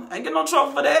 no. I ain't get no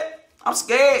trophy for that. I'm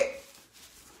scared.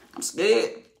 I'm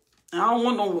scared. I don't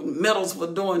want no medals for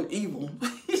doing evil.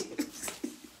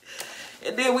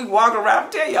 And then we walk around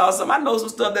and tell y'all something. I know some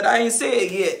stuff that I ain't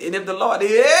said yet. And if the Lord ever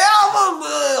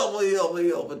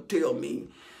tell me,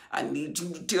 I need you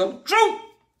to tell the truth.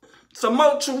 Some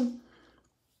more truth.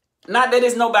 Not that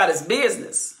it's nobody's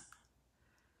business.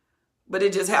 But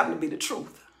it just happened to be the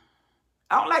truth.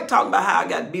 I don't like talking about how I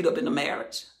got beat up in the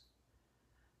marriage.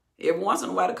 Every once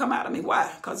in a while to come out of me.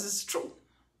 Why? Because it's true.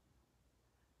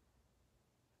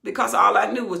 Because all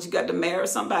I knew was you got to marry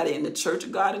somebody in the Church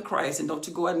of God in Christ. And don't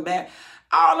you go out and marry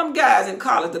all them guys in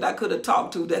college that I could have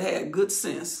talked to that had good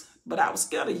sense. But I was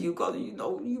scared of you because, you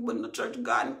know, you were in the Church of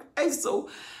God in Christ. So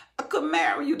I couldn't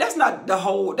marry you. That's not the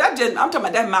whole. I'm talking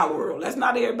about that's my world. That's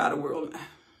not everybody's world.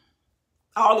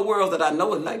 All the world that I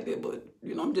know is like that, but,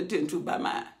 you know, I'm just telling the truth by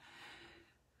mine.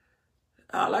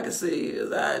 All I can say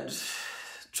is I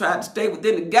tried to stay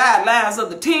within the guidelines of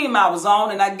the team I was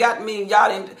on, and I got me and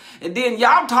y'all, and then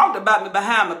y'all talked about me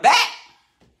behind my back.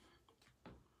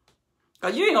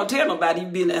 Because you ain't going to tell nobody you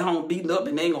been at home beating up,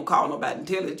 and they ain't going to call nobody and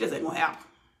tell it. It just ain't going to happen.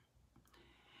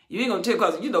 You ain't going to tell,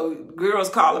 because, you know, girls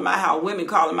calling my house, women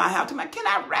calling my house. Like, can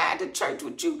I ride to church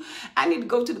with you? I need to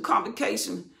go to the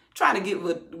convocation. Trying to get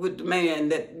with the man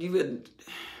that you would.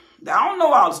 I don't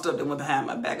know all the stuff that went behind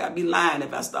my back. I'd be lying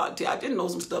if I started telling. I didn't know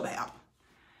some stuff happened.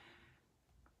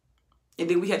 And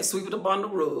then we had to sweep it up on the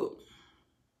rug.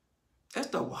 That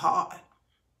stuff was hard.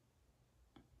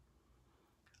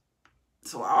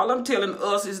 So all I'm telling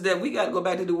us is that we got to go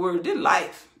back to the word. This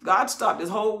life. God stopped this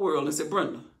whole world and said,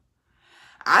 Brenda,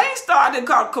 I ain't started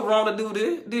called Corona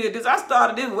did this. I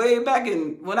started this way back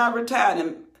when I retired,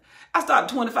 and I started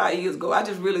 25 years ago. I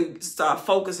just really started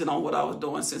focusing on what I was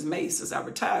doing since May, since I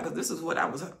retired, because this is what I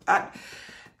was. I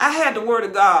had the word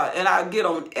of God, and I get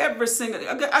on every single.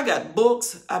 I got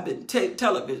books. I've been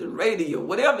television, radio,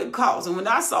 whatever it calls. And when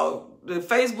I saw the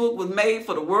Facebook was made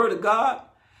for the word of God,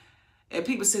 and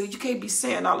people said you can't be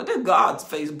saying all of this. God's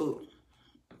Facebook.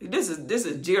 This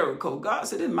is Jericho. God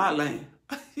said, "This is my land."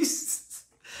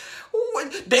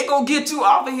 They gonna get you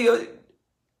off of here.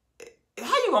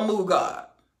 How you gonna move God?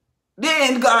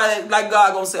 Then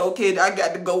God gonna say, okay, I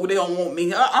got to go. They don't want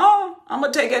me. I'm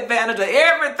going to take advantage of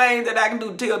everything that I can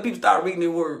do to tell people start reading the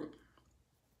word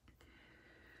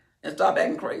and stop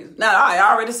acting crazy. Now,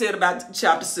 I already said about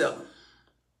chapter 7.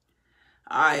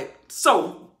 All right.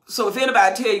 So if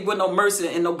anybody tell you with no mercy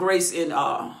and no grace in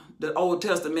the Old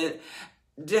Testament,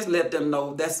 just let them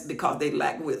know that's because they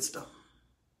lack wisdom.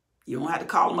 You don't have to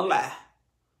call them a lie.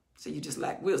 So you just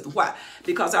lack wisdom. Why?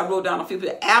 Because I wrote down a few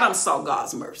people. Adam saw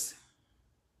God's mercy.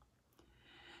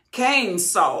 Cain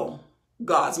saw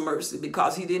God's mercy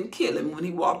because he didn't kill him when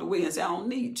he walked away and said, I don't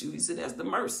need you. He said, that's the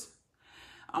mercy.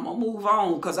 I'm going to move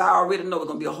on because I already know there's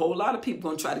going to be a whole lot of people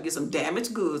going to try to get some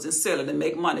damaged goods and sell it and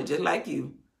make money just like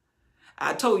you.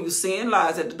 I told you sin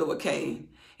lies at the door, Cain.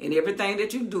 And everything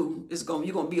that you do, you're going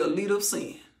to be a leader of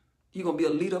sin. You're going to be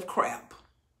a leader of crap.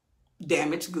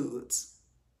 Damaged goods.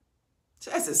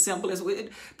 That's as simple as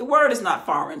the word is not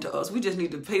foreign to us. We just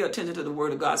need to pay attention to the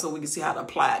word of God so we can see how to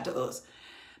apply it to us.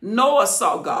 Noah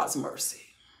saw God's mercy.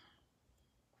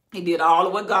 He did all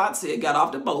of what God said, got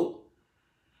off the boat,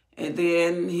 and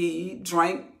then he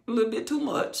drank a little bit too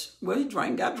much. Well, he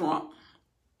got drunk.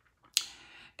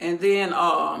 And then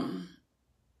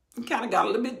he kind of got a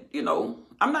little bit,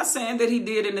 I'm not saying that he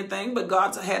did anything, but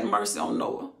God had mercy on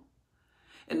Noah.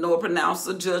 And Noah pronounced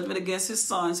a judgment against his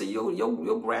son. Said,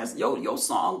 your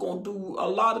son gonna do a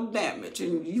lot of damage,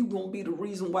 and you gonna be the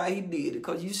reason why he did it,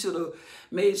 because you should have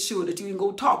made sure that you didn't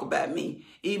go talk about me,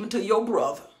 even to your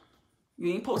brother.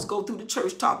 You ain't supposed to go through the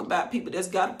church talking about people that's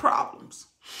got problems.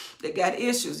 They got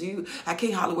issues. I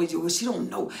can't holler with you. Well, she don't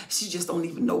know. She just don't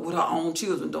even know what her own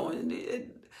children doing.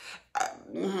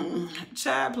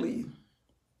 Child, please.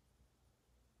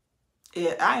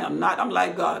 Yeah, I am not. I'm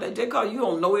like God. Just because you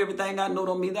don't know everything I know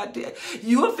don't mean that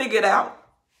you'll figure it out.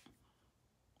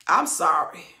 I'm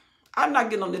sorry. I'm not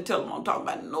getting on the telephone talking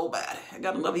about nobody. I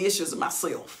got enough issues with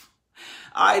myself.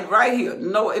 All right, right here.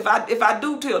 No, if I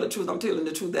do tell the truth, I'm telling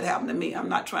the truth that happened to me. I'm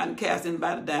not trying to cast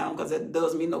anybody down because that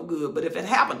does me no good. But if it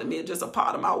happened to me, it's just a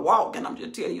part of my walk, and I'm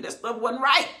just telling you that stuff wasn't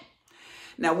right.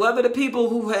 Now, whether the people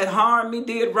who had harmed me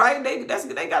did right, they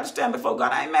got to stand before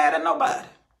God. I ain't mad at nobody.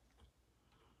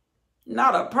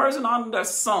 Not a person under the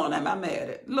sun am I mad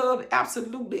at. Love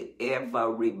absolutely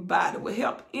everybody. Will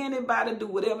help anybody do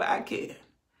whatever I can.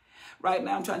 Right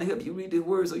now, I'm trying to help you read these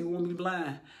words so you won't be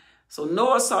blind. So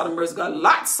Noah saw the mercy of God.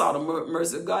 Lot saw the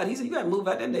mercy of God. He said, you got to move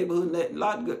out that neighborhood. And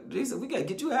Lot, he said, we got to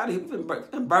get you out of here. We've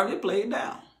been burning it, play it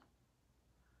down.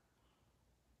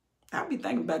 I'll be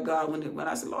thinking about God when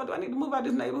I said, Lord, do I need to move out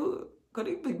this neighborhood? Because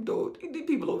these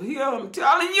people over here, I'm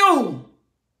telling you.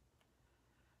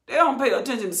 They don't pay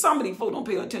attention. Some of these folks don't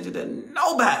pay attention to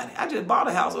nobody. I just bought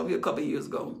a house over here a couple of years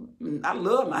ago. I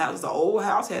love my house. It's an old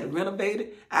house. Had it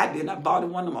renovated. I bought it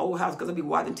one of them old houses because I be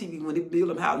watching TV when they build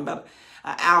them houses about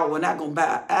an hour. We're not going to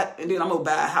buy and then I'm going to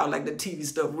buy a house like the TV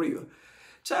stuff real.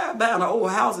 Child, buying an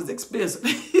old house is expensive.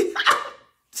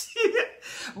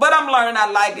 But I'm learning I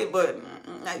like it. But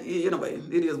anyway,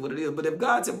 it is what it is. But if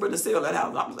God said, bring to sell that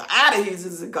house, I'm out of here.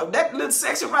 Because that little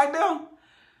section right there,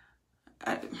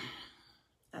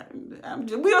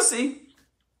 we'll see.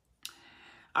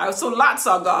 All right, so Lot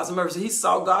saw God's mercy. He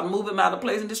saw God move him out of the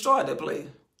place and destroy that place.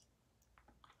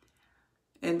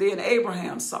 And then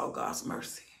Abraham saw God's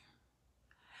mercy.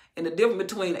 And the difference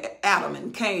between Adam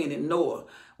and Cain and Noah.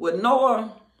 With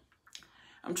Noah,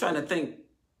 I'm trying to think.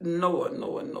 Noah.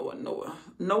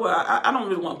 I don't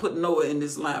really want to put Noah in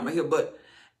this line right here, but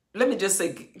let me just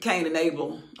say Cain and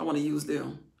Abel. I want to use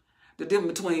them. The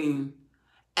difference between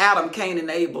Adam, Cain,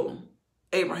 and Abel.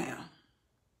 Abraham.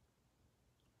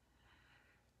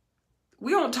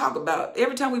 We don't talk about,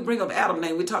 every time we bring up Adam's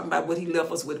name, we're talking about what he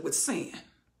left us with sin.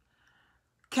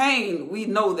 Cain, we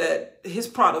know that his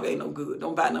product ain't no good.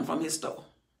 Don't buy nothing from his store.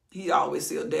 He always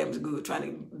sells damaged good, trying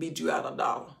to beat you out of a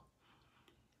dollar.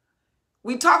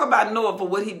 We talk about Noah for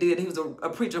what he did. He was a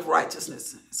preacher of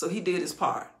righteousness. So he did his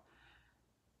part.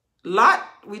 Lot,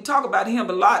 we talk about him,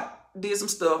 but Lot did some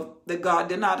stuff that God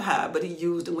did not have, but he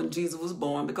used it when Jesus was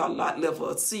born because Lot left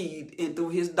a seed in through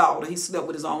his daughter. He slept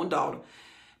with his own daughter,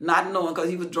 not knowing because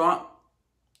he was drunk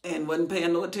and wasn't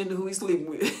paying no attention to who he sleeping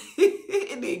with.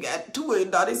 And then got two of his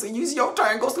daughters. He said, it's your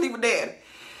turn, go sleep with daddy.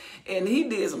 And he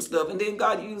did some stuff. And then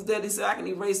God used that. He said, I can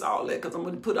erase all that because I'm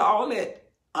going to put all that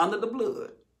under the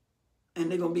blood. And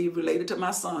they're going to be related to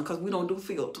my son because we don't do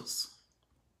filters.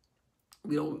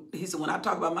 We don't. He said, when I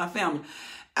talk about my family,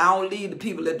 I don't leave the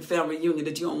people at the family reunion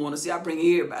that you don't want to see. I bring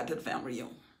everybody to the family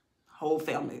reunion. Whole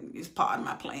family is part of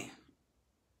my plan.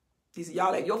 He said,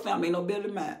 y'all, like your family ain't no better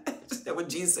than mine. That's what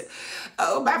Jesus said.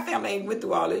 Oh, my family ain't went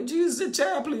through all that. Jesus said,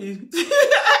 child, please.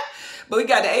 But we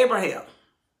got to Abraham.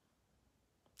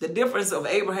 The difference of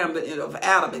Abraham, of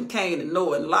Adam and Cain and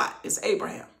Noah and Lot is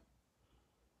Abraham.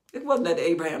 It wasn't that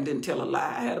Abraham didn't tell a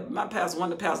lie. I had my pastor,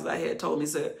 one of the pastors I had told me,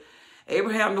 said,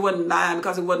 Abraham wasn't lying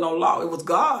because it wasn't no law. It was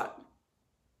God.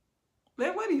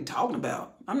 Man, what are you talking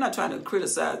about? I'm not trying to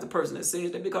criticize the person that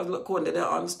says that because, look, according to their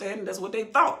understanding, that's what they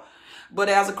thought. But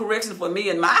as a correction for me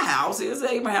in my house is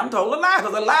Abraham told a lie,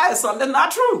 because a lie is something that's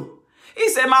not true. He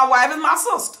said, my wife is my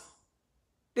sister.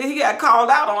 Then he got called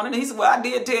out on it, and he said, well, I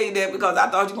did tell you that because I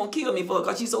thought you were going to kill me for her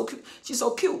because she's so cute. She's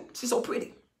so cute. She's so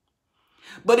pretty.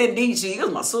 But indeed, she is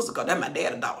my sister because that's my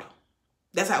dad's daughter.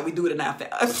 That's how we do it in our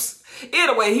family.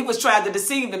 Anyway, he was trying to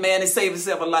deceive the man and save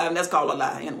himself alive, and that's called a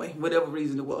lie anyway, whatever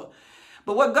reason it was.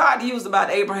 But what God used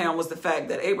about Abraham was the fact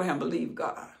that Abraham believed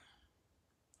God.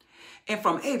 And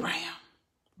from Abraham,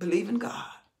 believing God,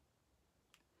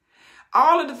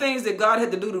 all of the things that God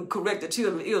had to do to correct the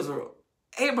children of Israel,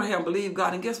 Abraham believed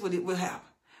God, and guess what will happen?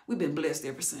 We've been blessed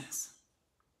ever since.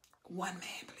 One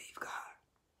man believed God.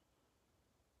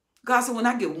 God said, when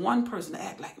I get one person to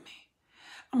act like me,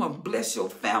 I'm going to bless your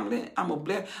family. I'm going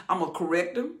to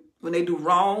correct them. When they do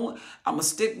wrong, I'm going to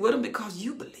stick with them because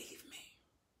you believe me.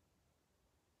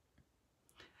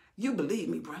 You believe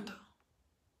me, Brenda.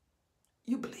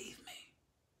 You believe me.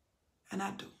 And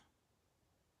I do.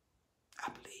 I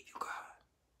believe you, God.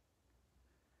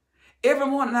 Every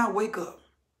morning I wake up,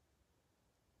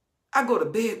 I go to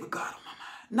bed with God on my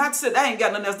mind. Not said I ain't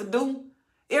got nothing else to do.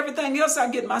 Everything else I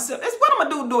get myself. That's what I'm going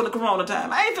to do during the corona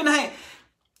time. I ain't finna hang.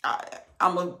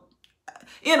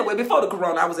 Anyway, before the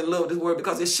corona, I was in love with this word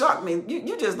because it shocked me.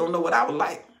 You just don't know what I was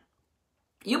like.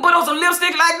 You put on some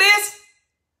lipstick like this,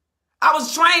 I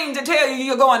was trained to tell you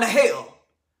you're going to hell.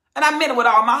 And I meant it with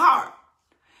all my heart.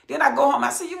 Then I go home, I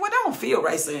say, well, I don't feel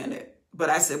right saying that. But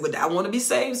I said, but I want to be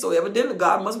saved, so evidently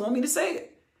God must want me to say it.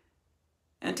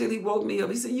 Until he woke me up.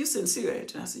 He said, you sincere,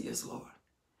 ain't you? I said, yes, Lord.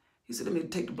 He said, let me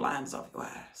take the blinders off your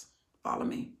eyes. Follow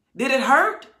me. Did it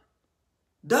hurt?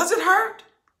 Does it hurt?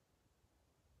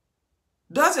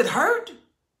 Does it hurt?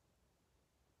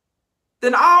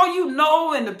 Then all you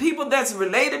know and the people that's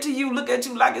related to you look at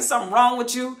you like it's something wrong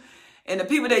with you. And the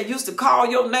people that used to call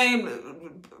your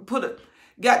name,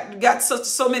 got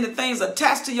so many things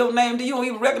attached to your name that you don't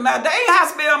even recognize. That ain't how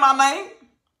to spell my name.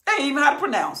 That ain't even how to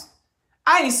pronounce.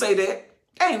 I ain't say that.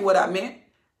 That ain't what I meant.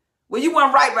 Well, you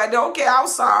weren't right there. Okay, I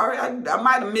was sorry. I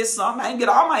might have missed something. I didn't get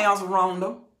all my answers wrong,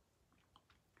 though.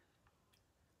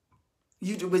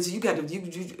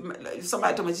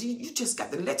 Somebody told me, you just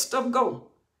got to let stuff go.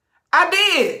 I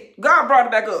did. God brought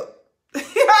it back up.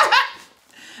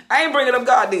 I ain't bringing it up.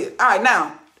 God did. All right,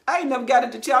 now, I ain't never got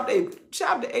into chapter 8.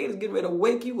 Chapter 8 is getting ready to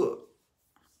wake you up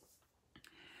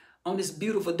on this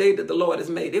beautiful day that the Lord has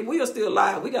made. If we are still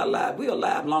alive, we are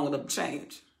alive long enough to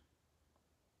change.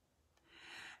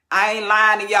 I ain't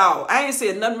lying to y'all. I ain't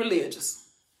said nothing religious.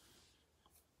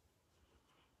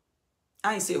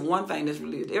 I ain't said one thing that's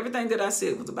religious. Everything that I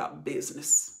said was about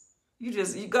business.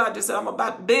 God just said, I'm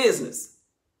about business.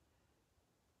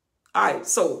 All right,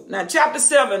 so now chapter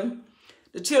 7,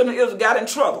 the children of Israel got in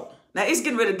trouble. Now it's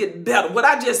getting ready to get better. What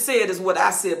I just said is what I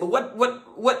said, but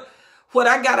what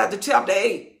I got out of chapter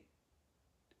 8,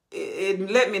 it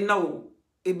let me know,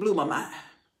 it blew my mind.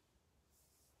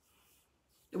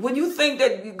 When you think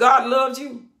that God loves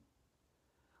you,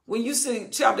 when you see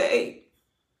chapter 8,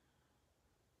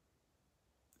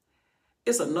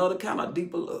 it's another kind of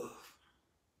deeper love.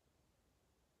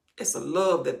 It's a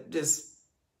love that just,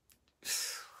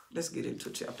 let's get into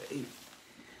chapter 8.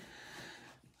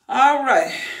 All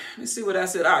right, let's see what I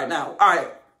said. All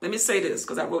right, let me say this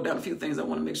because I wrote down a few things I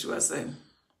want to make sure I say.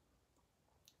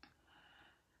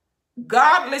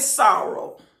 Godly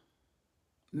sorrow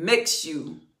makes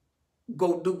you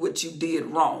go do what you did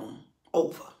wrong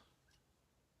over.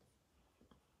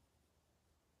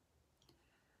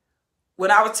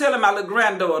 When I was telling my little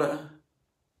granddaughter,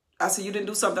 I said, you didn't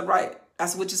do something right. I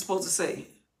said, what you supposed to say?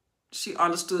 She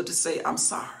understood to say, I'm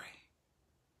sorry.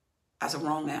 That's a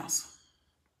wrong answer.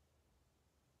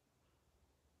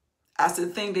 I said,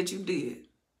 the thing that you did,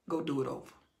 go do it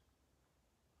over.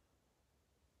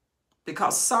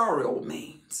 Because sorrow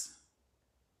means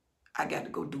I got to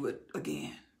go do it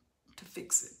again to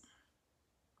fix it.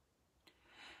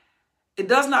 It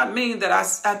does not mean that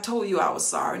I told you I was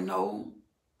sorry. No,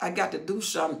 I got to do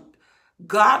something.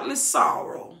 Godly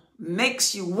sorrow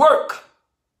makes you work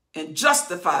and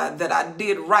justify that I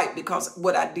did right because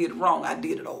what I did wrong, I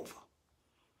did it over.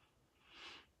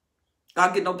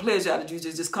 God get no pleasure out of you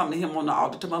just come to him on the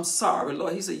altar. Tell him, I'm sorry,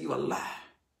 Lord. He said, you a lie.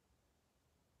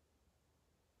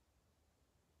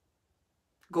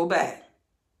 Go back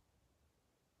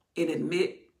and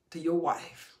admit to your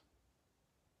wife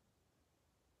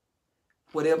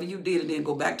whatever you did, and then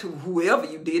go back to whoever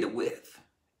you did it with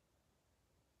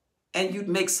and you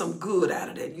make some good out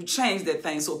of that. You change that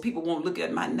thing so people won't look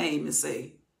at my name and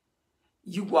say,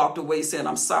 you walked away saying,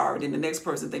 I'm sorry. Then the next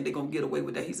person think they're going to get away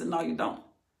with that. He said, no, you don't.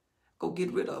 Go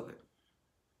get rid of it.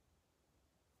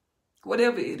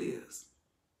 Whatever it is.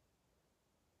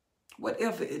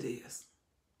 Whatever it is.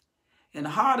 And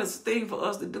the hardest thing for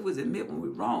us to do is admit when we're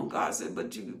wrong. God said,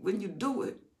 but when you do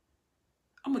it,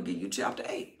 I'm going to give you chapter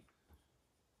 8.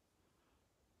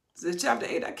 So chapter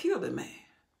 8, I killed that man.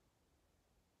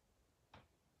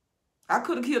 I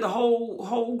could have killed the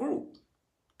whole group.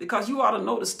 Because you ought to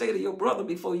know the state of your brother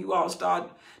before you all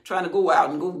start trying to go out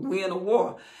and go win a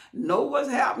war. Know what's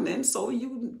happening so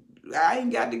I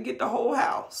ain't got to get the whole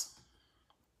house.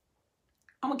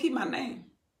 I'm going to keep my name.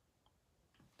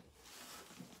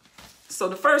 So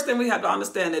the first thing we have to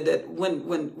understand is that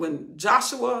when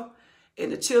Joshua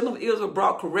and the children of Israel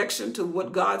brought correction to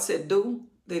what God said do,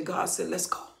 then God said, let's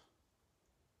go.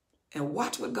 And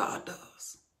watch what God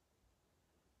does.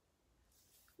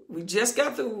 We just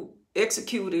got through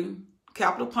executing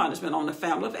capital punishment on the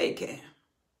family of Achan.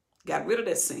 Got rid of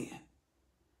that sin.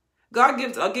 God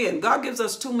gives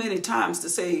us too many times to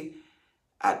say,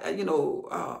 I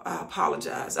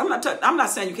apologize. I'm not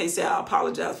saying you can't say I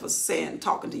apologize for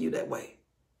talking to you that way.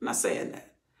 I'm not saying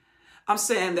that. I'm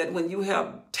saying that when you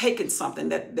have taken something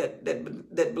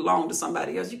that belonged to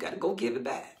somebody else, you got to go give it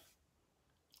back.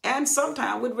 And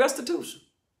sometimes with restitution.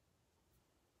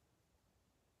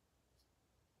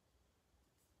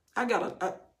 I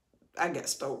got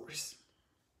stories.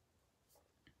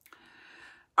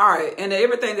 All right, and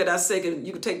everything that I say,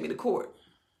 you can take me to court.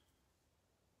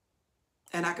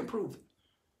 And I can prove it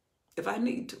if I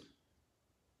need to.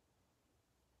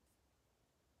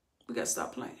 We got to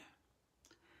stop playing.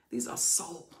 These are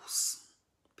souls.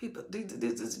 People, this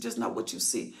is just not what you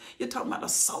see. You're talking about a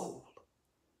soul.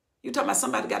 You're talking about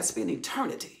somebody got to spend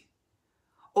eternity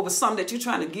over something that you're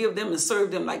trying to give them and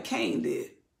serve them like Cain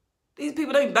did. These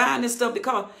people ain't buying this stuff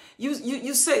because you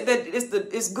say that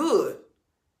it's good.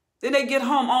 Then they get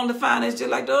home on the finance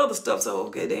just like the other stuff. So,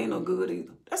 okay, they ain't no good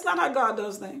either. That's not how God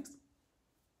does things.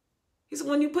 He said,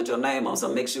 when you put your name on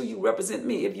something, make sure you represent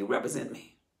me if you represent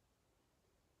me.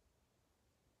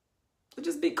 So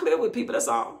just be clear with people, that's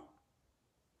all.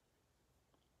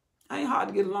 I ain't hard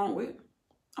to get along with.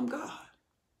 I'm God.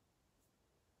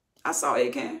 I saw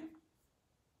Achan.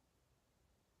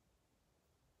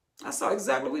 I saw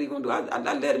exactly what he going to do. I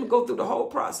let him go through the whole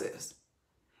process.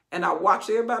 And I watched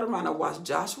everybody around. I watched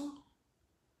Joshua.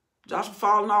 Joshua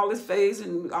falling all his face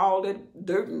and all that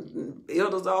dirt and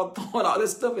elders all throwing all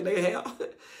this stuff in their hair.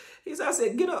 I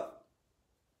said, get up.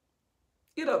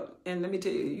 Get up. And let me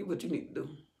tell you what you need to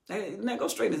do. Now go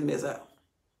straighten this mess out.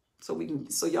 So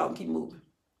y'all can keep moving.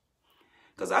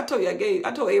 Because I told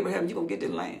Abraham, you're going to get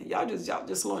this land. Y'all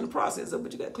just slowing the process up,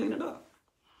 but you got to clean it up.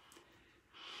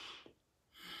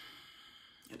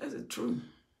 And that's true.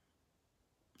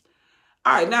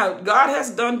 All right, now, God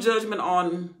has done judgment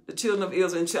on the children of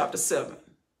Israel in chapter 7.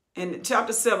 And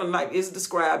chapter 7, like, is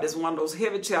described as one of those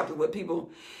heavy chapters where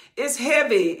it's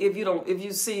heavy if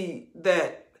you see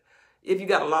that, if you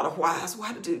got a lot of whys.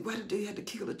 Why did they have to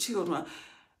kill the children?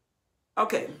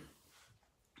 Okay.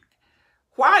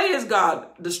 Why is God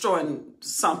destroying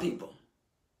some people?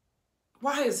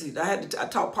 Why is he? I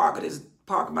taught Parker,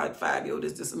 my 5-year-old,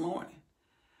 this morning.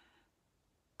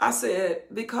 I said,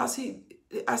 because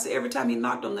every time he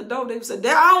knocked on the door, they said,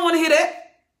 Dad, I don't want to hear that.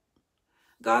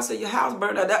 God said, your house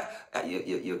burned out,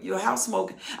 your house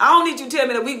smoking. I don't need you to tell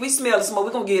me that we smell the smoke,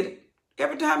 we're going to get it.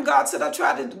 Every time God said, I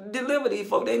tried to deliver these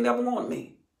folks, they never wanted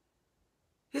me.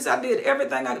 He said, I did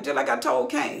everything I could, just like I told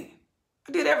Cain.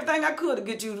 I did everything I could to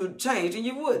get you to change, and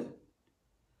you wouldn't.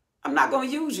 I'm not going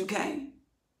to use you, Cain.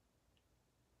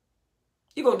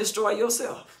 You're going to destroy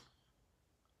yourself.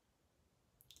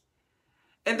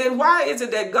 And then why is it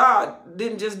that God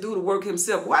didn't just do the work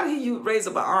himself? Why did he raise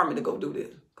up an army to go do this?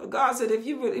 Because God said, if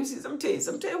you really, he says, I'm telling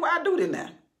you why I do this now.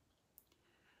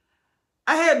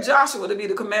 I had Joshua to be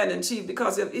the commander-in-chief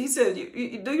because he said,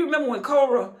 do you remember when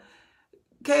Korah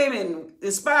came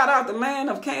and spied out the land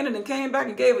of Canaan and came back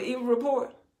and gave an evil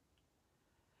report?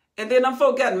 And then them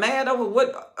folk got mad over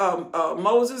what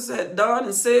Moses had done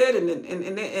and said, and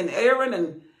Aaron,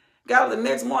 and got up the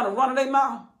next morning running their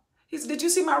mouth. He said, did you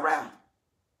see my wrath?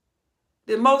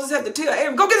 Then Moses had to tell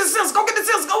Aaron, go get the census, go get the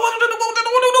census, go.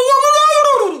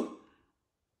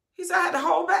 He said, I had to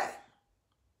hold back.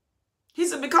 He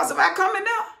said, because if I come in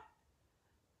there,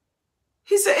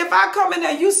 he said, if I come in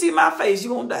there, you see my face,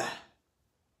 you won't die.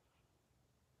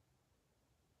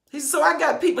 He said, so I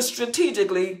got people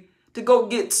strategically to go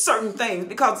get certain things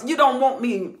because you don't want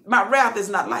me, my wrath is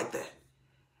not like that.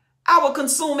 I will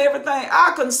consume everything.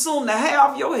 I consume the hair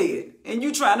of your head. And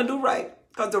you trying to do right.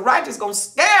 Because the righteous going to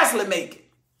scarcely make it.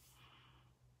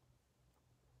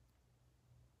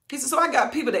 He said, so I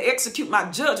got people to execute my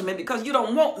judgment because you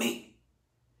don't want me.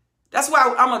 That's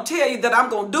why I'm going to tell you that I'm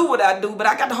going to do what I do, but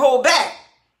I got to hold back.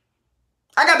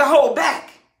 I got to hold back.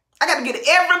 I got to get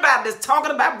everybody that's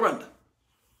talking about Brenda.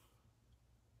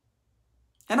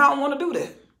 And I don't want to do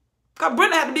that. Because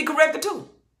Brenda had to be corrected too.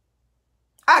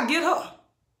 I get her.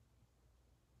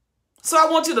 So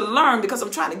I want you to learn because I'm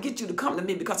trying to get you to come to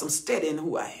me because I'm steady in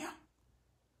who I am.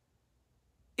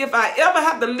 If I ever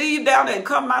have to leave down there and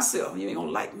come myself, you ain't going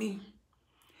to like me.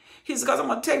 He said, because I'm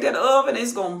going to take that oven and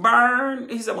it's going to burn.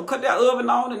 He said, I'm going to cut that oven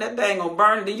on and that thing going to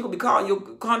burn. And then you're going to be calling your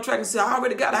contract and say, I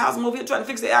already got a house. I'm over here trying to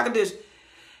fix the air conditioner.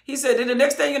 He said, then the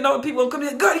next thing you know, people will come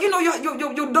in, girl, you know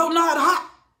your dough not hot.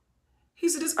 He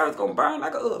said, this earth going to burn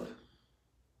like an oven.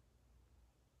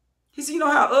 He said, you know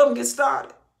how an oven gets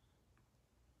started?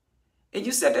 And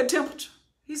you set that temperature.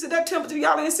 He said, that temperature,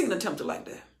 y'all ain't seen a temperature like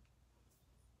that.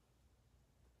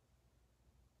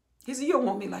 He said, you don't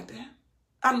want me like that.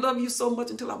 I love you so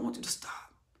much until I want you to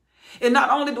stop. And not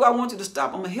only do I want you to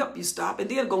stop, I'm going to help you stop. And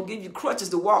then I'm going to give you crutches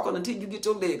to walk on until you get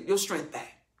your strength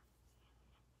back.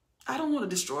 I don't want to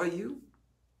destroy you,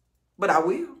 but I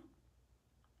will.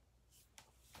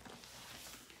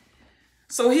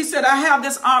 So he said, I have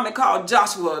this army called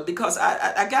Joshua because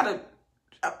my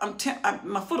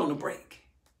foot on the brake.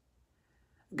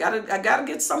 I gotta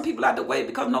get some people out the way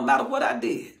because no matter what I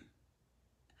did,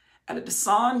 I let the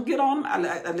sun get on them. I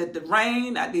let the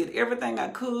rain. I did everything I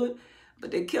could,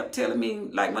 but they kept telling me,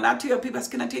 like when I tell people, I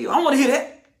said, can I tell you? I don't want to hear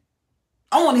that.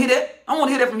 I don't want to hear that. I don't want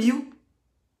to hear that from you.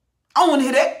 I don't want to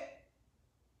hear that.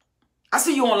 I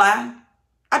see you online.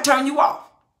 I turn you off.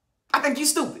 I think you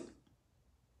stupid.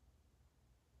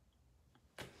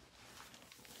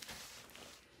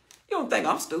 You don't think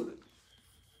I'm stupid.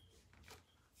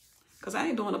 Because I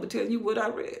ain't doing up but telling you what I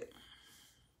read.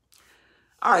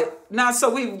 All right. Now, so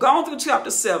we've gone through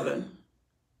chapter 7.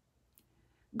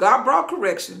 God brought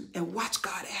correction. And watch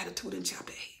God's attitude in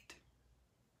chapter 8.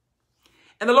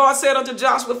 And the Lord said unto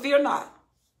Joshua, fear not.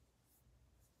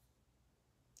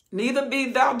 Neither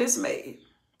be thou dismayed.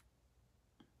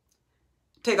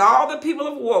 Take all the people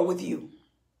of war with you.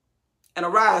 And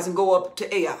arise and go up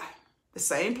to Ai. The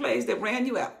same place that ran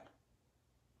you out.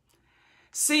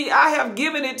 See, I have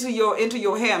given it into your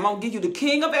hand. I'm going to give you the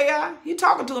king of Ai. He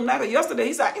talking to him now. Yesterday,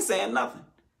 he said, I ain't saying nothing.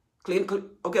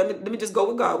 Okay, let me just go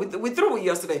with God. We through it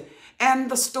yesterday.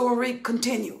 And the story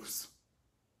continues.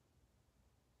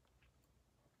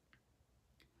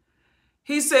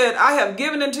 He said, I have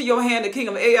given into your hand the king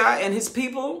of Ai and his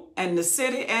people and the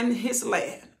city and his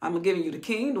land. I'm giving you the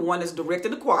king, the one that's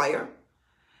directing the choir.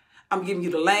 I'm giving you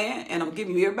the land, and I'm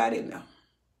giving you everybody in there.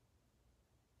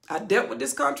 I dealt with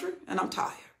this country, and I'm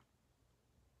tired.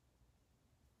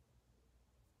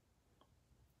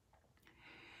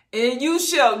 And you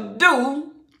shall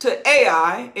do to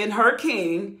Ai and her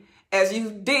king as you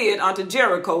did unto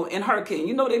Jericho and her king.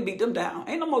 You know they beat them down.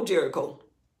 Ain't no more Jericho.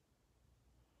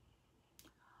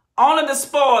 Only the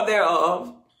spoil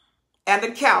thereof and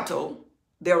the cattle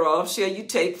thereof shall you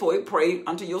take for a prey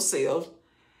unto yourselves.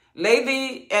 Lay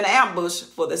thee an ambush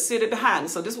for the city behind it.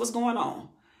 So this is what's going on.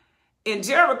 In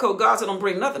Jericho, God said, don't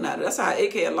bring nothing out of it. That's how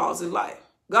Achan lost his life.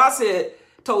 God said,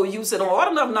 told you, said, don't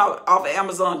order nothing off of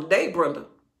Amazon today, Brenda.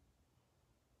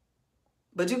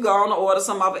 But you go on to order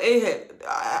something off of Ahab.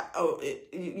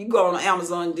 You go on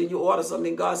Amazon, then you order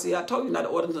something. God said, I told you not to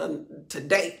order nothing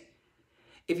today.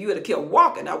 If you had kept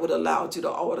walking, I would have allowed you to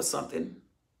order something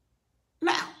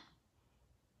now.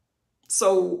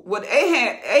 So what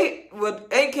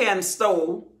Achan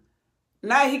stole,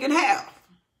 now he can have.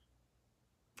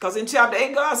 Because in chapter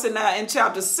 8, God said, now in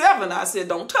chapter 7, I said,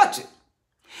 don't touch it.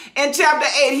 In chapter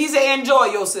 8, he said, enjoy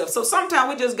yourself. So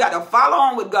sometimes we just got to follow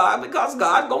on with God because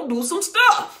God going to do some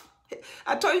stuff.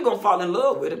 I told you you're going to fall in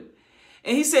love with him.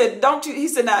 And he said, don't you, he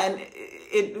said, now,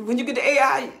 when you get to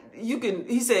Ai, you can,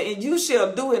 he said, and you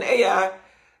shall do in Ai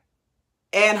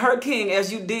and her king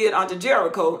as you did unto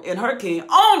Jericho and her king,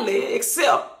 only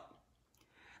except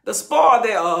the spoil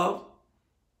thereof,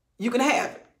 you can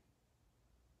have it.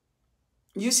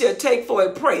 You shall take for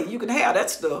a prey. You can have that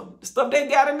stuff. The stuff they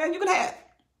got in there, you can have.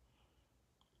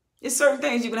 It's certain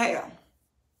things you can have.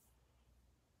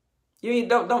 You ain't,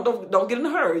 don't get in a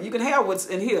hurry. You can have what's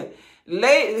in here.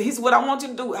 Here's what I want you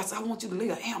to do. I said, I want you to lay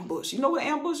an ambush. You know what an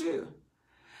ambush is?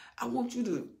 I want you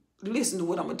to listen to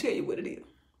what I'm going to tell you what it is.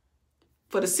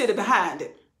 For the city behind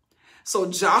it.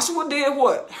 So Joshua did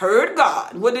what? Heard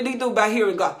God. What did he do by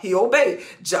hearing God? He obeyed.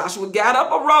 Joshua got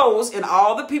up, arose, and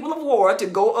all the people of war to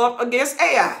go up against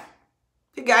Ai.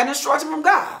 He got an instruction from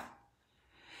God.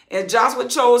 And Joshua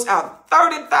chose out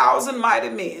 30,000 mighty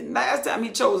men. Last time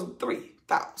he chose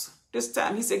 3,000. This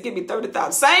time he said, give me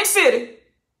 30,000. Same city,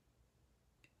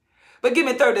 but give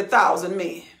me 30,000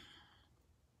 men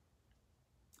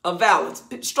of valor,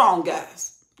 strong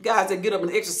guys. Guys that get up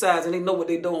and exercise and they know what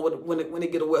they're doing when they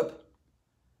get a weapon.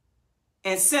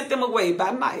 And sent them away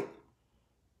by night.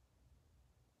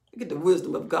 Get the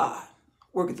wisdom of God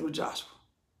working through Joshua.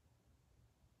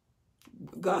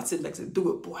 God said, like,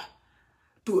 do it, boy.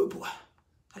 Do it, boy.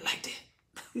 I like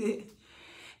that.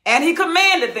 And he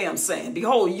commanded them, saying,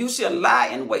 behold, you shall lie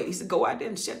in wait. He said, go out there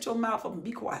and shut your mouth up and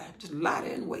be quiet. Just lie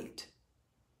there and wait.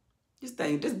 This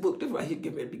book, this right here,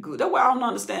 get ready to be good. That's why I don't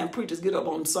understand preachers get up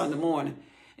on Sunday morning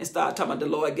and start talking about the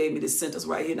Lord gave me this sentence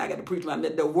right here, and I got to preach my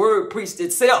the word preached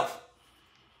itself.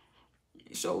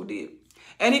 He sure did.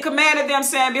 And he commanded them,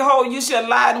 saying, behold, you shall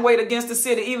lie and wait against the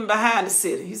city, even behind the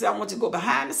city. He said, I want you to go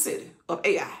behind the city of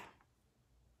Ai.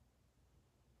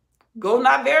 Go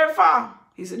not very far.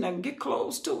 He said, now get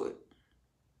close to it.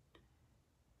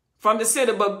 From the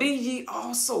city, but be ye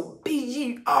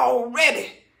already.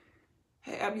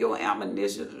 Have your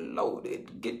ammunition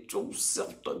loaded. Get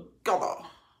yourself together.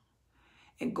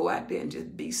 And go out there and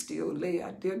just be still. Lay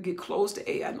out there. Get close to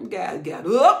Ai. Them guys got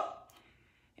up.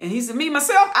 And he said, me,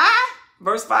 myself, I,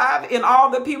 verse 5, and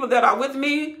all the people that are with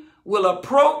me will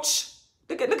approach.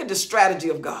 Look at the strategy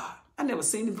of God. I never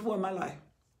seen it before in my life.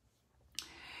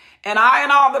 And I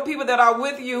and all the people that are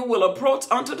with you will approach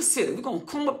unto the city. We're going to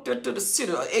come up there to the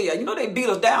city of Ai. You know they beat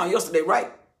us down yesterday,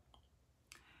 right?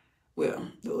 Well,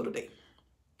 the other day.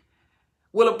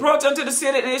 Will approach unto the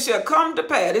city, and it shall come to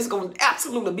pass. It's going to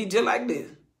absolutely be just like this.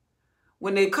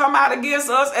 When they come out against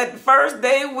us at first,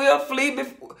 they will flee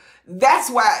before. That's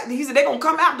why he said they're going to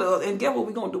come after us. And guess what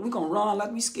we're going to do? We're going to run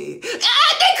like we scared. Ah,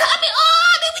 they coming.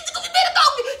 Oh, we better go.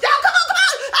 Y'all come on.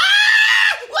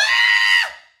 Ah, wah!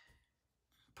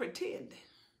 Pretending.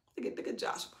 Look at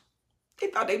Joshua. They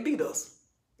thought they beat us.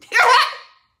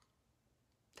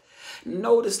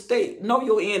 Know the state. Know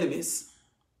your enemies.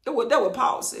 That's what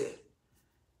Paul said.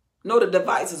 Know the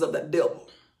devices of the devil.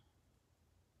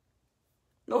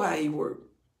 Know how he works.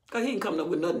 Because he ain't coming up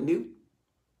with nothing new.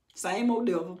 Same old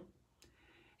devil.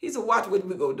 He said, watch what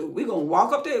we're going to do. We're going to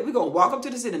walk up there. We're going to walk up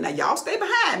to the city. Now, y'all stay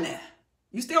behind now.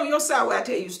 You stay on your side where I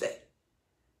tell you to stay.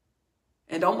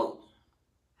 And don't move.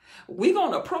 We're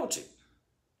going to approach it.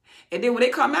 And then when they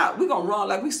come out, we're going to run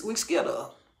like we scared of them.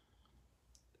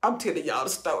 I'm telling y'all the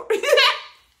story.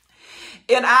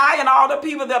 And I and all the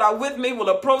people that are with me will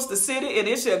approach the city, and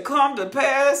it shall come to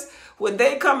pass when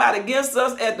they come out against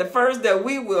us at the first that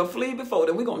we will flee before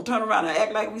them. We're going to turn around and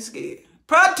act like we scared.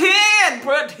 Pretend.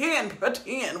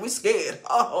 We scared.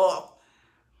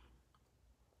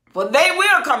 But they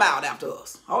will come out after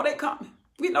us. Oh, they coming.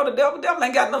 We know the devil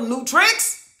ain't got no new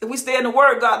tricks. If we stay in the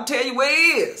word, God will tell you where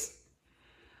he is.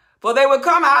 For they will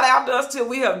come out after us till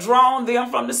we have drawn them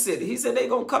from the city. He said they're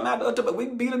going to come out after us, but we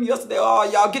beat them yesterday. Oh,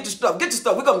 y'all, get your stuff.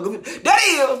 We're going to go. That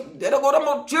is. They don't go to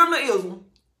more children of Israel.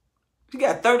 You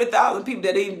got 30,000 people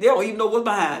that they don't even know what's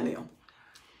behind them.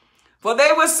 For they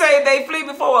will say they flee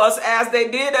before us as they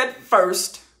did at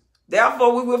first.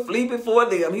 Therefore, we will flee before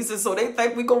them. He said, so they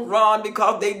think we're going to run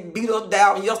because they beat us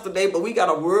down yesterday, but we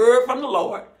got a word from the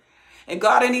Lord. And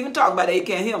God ain't even talking about it. He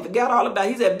can't hear him. Forget all about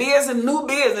it. He said, business, new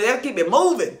business. Let's keep it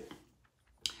moving.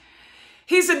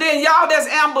 He said, then y'all that's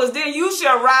ambushed, then you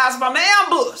shall rise from the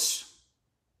ambush.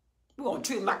 We're going to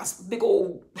treat them like a big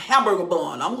old hamburger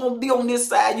bun. I'm going to be on this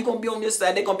side. You're going to be on this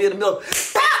side. They're going to be in the middle.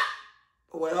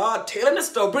 Well, telling the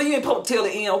story. Bring you in, tell the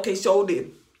end. Okay, sure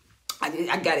did.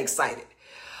 I got excited.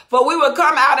 For we will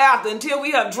come out after until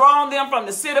we have drawn them from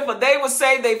the city. For they will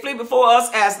say they flee before us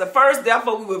as the first.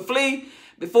 Therefore, we will flee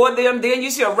before them. Then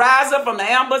you shall rise up from the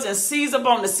ambush and seize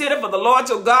upon the city. For the Lord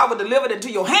your God will deliver it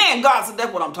into your hand. God said,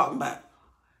 that's what I'm talking about.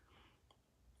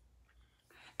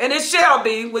 And it shall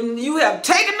be when you have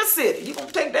taken the city. You're going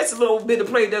to take that little bit of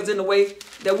prey that's in the way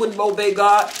that wouldn't obey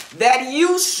God. That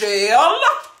you shall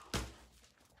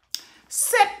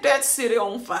set that city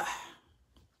on fire.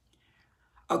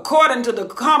 According to the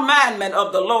commandment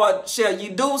of the Lord shall you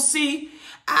do. See,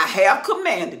 I have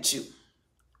commanded you.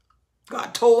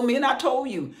 God told me and I told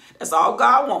you. That's all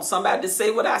God wants. Somebody to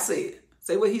say what I said.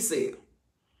 Say what he said.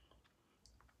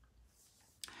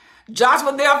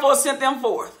 Joshua therefore sent them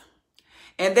forth.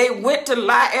 And they went to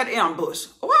lie at ambush.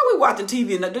 Why are we watching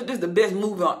TV? And this is the best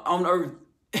movie on earth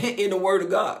in the word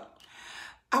of God.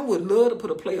 I would love to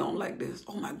put a play on like this.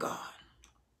 Oh, my God.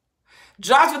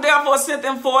 Joshua therefore sent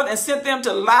them forth and sent them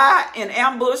to lie in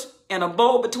ambush and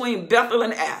abode between Bethel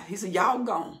and Ai. He said, y'all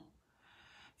gone.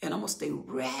 And I'm going to stay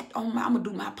right on I'm going to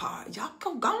do my part. Y'all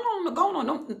go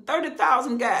on.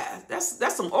 30,000 guys.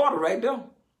 That's some order right there.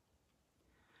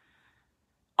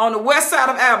 on the west side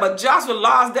of Ai. But Joshua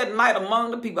lodged that night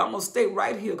among the people. I'm gonna stay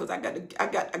right here because I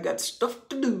got stuff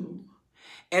to do.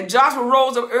 And Joshua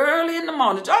rose up early in the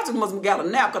morning. Joshua must have got a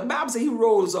nap because the Bible says he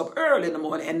rose up early in the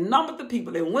morning and numbered the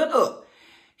people and went up,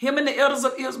 him and the elders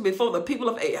of Israel, before the people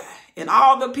of Ai. And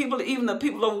all the people, even the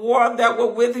people of war that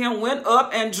were with him, went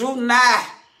up and drew nigh.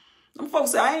 Them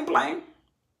folks say, I ain't playing.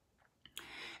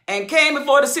 And came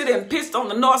before the city and pitched on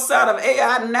the north side of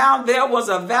Ai. Now there was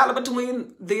a valley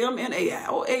between them and Ai.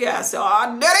 Oh, Ai said,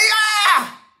 oh, there they are.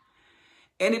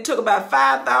 And it took about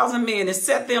 5,000 men and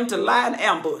set them to lie in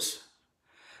ambush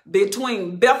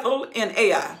between Bethel and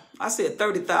Ai. I said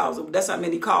 30,000. That's how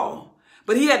many called.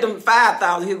 But he had them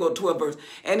 5,000. Here go 12 verse.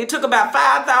 And he took about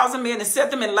 5,000 men and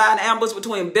set them in line ambush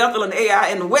between Bethel and Ai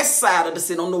and the west side of the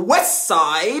city. On the west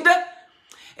side.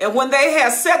 And when they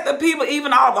had set the people,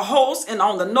 even all the hosts, and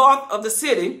on the north of the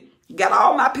city, got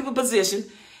all my people positioned,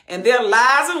 and there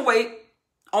lies in wait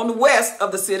on the west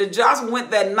of the city, Joshua went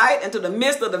that night into the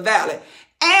midst of the valley.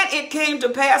 And it came to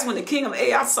pass when the king of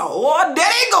Ai saw, oh, there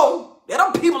they go.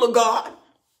 They're the people of God.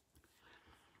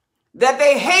 That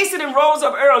they hastened and rose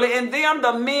up early, and then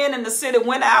the men in the city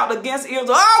went out against Israel.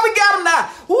 Oh, we got them now.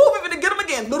 Ooh, we're going to get them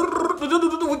again.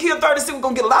 We killed 36. We're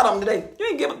going to get a lot of them today. You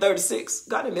ain't give them 36.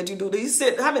 God didn't let you do this. He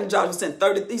said, how many Joshua sent?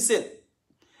 30. He sent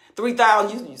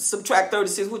 3,000. You subtract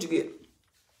 36. What'd you get?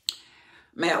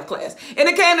 Math class. And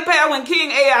it came to pass when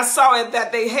King Ai saw it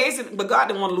that they hastened, but God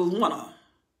didn't want to lose one of them.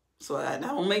 So I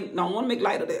don't want to make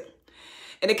light of that.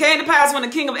 And it came to pass when the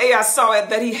king of Ai saw it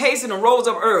that he hastened and rose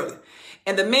up early.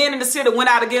 And the men in the city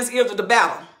went out against Israel to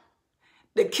battle.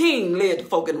 The king led the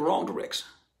folk in the wrong direction.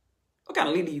 What kind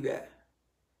of leader you got?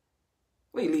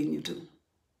 Where he leading you to?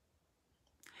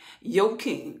 Your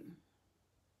king,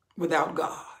 without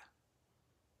God,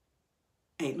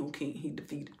 ain't no king. He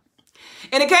defeated.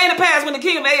 And it came to pass when the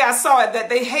king of Ai saw it that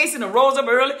they hastened and rose up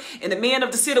early, and the men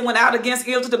of the city went out against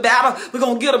Israel to battle. We're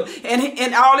going to get them.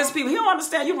 And all these people, he don't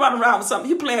understand. You running around with something.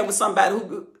 You playing with somebody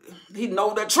who he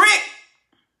know the trick.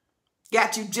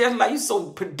 Got you just like you so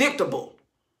predictable.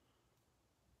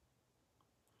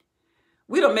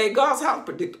 We done made God's house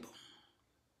predictable.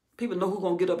 People know who's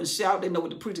going to get up and shout. They know what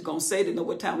the preacher's going to say. They know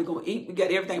what time we're going to eat. We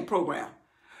got everything programmed.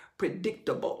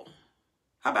 Predictable.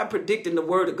 How about predicting the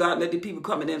word of God? Let the people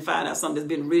come in and find out something that's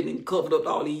been written and covered up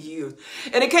all these years.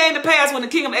 And it came to pass when the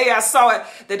king of Ai saw it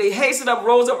that they hastened up,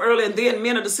 rose up early, and then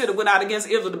men of the city went out against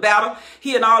Israel to battle.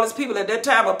 He and all his people at that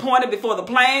time appointed before the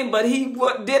plain, but he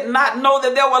did not know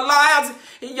that there were lions.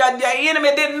 Your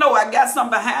enemy didn't know. I got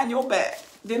something behind your back.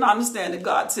 Didn't understand that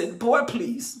God said, boy,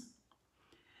 please.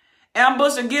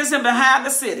 Ambush against him behind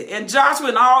the city. And Joshua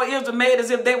and all Israel made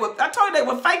as if they were, I told you they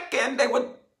were faking.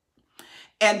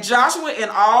 And Joshua and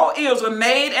all Israel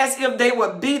made as if they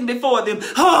were beaten before them.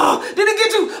 Oh, did it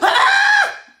get you?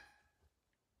 Ah!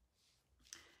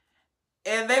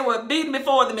 And they were beaten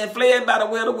before them and fled by the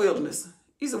way of the wilderness.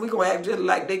 He said, we're going to act just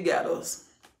like they got us.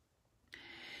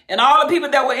 And all the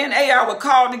people that were in Ai were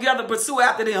called together to pursue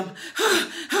after them.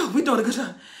 We're doing a good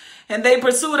job. And they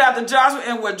pursued after Joshua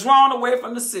and were drawn away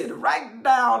from the city. Right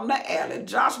down the alley.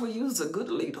 Joshua used a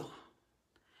good leader.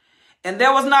 And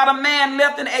there was not a man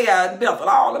left in Ai, Bethel.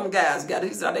 All them guys got it.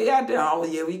 He said, they out there. Oh,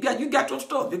 yeah, you got your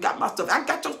stuff. You got my stuff. I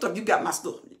got your stuff. You got my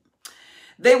stuff.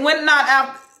 They went not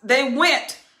after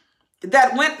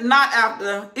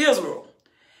Israel.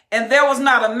 And there was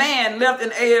not a man left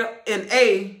in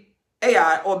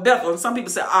Ai or Bethel. Some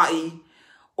people say Ai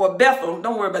or Bethel.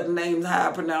 Don't worry about the names, how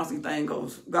I pronounce these things,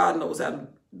 because God knows how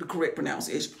the correct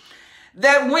pronunciation.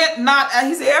 That went not,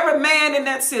 he said, every man in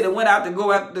that city went out to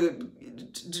go after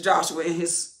Joshua and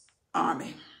his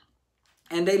army.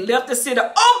 And they left the city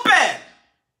open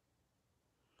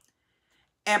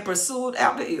and pursued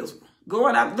after Israel.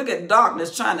 Going out, look at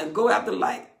darkness, trying to go after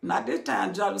light. Not this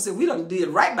time, Joshua said, we done did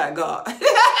right by God.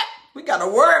 We got a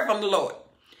word from the Lord.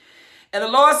 And the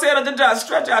Lord said unto Joshua,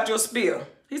 stretch out your spear.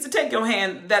 He said, take your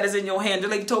hand that is in your hand.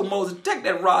 Just like he told Moses, take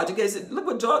that rod. He said, look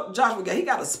what Joshua got. He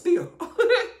got a spear.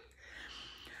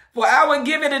 For I will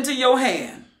give it into your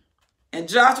hand. And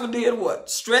Joshua did what?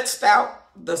 Stretched out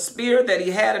the spear that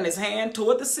he had in his hand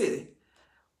toward the city.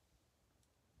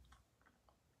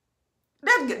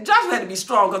 Joshua had to be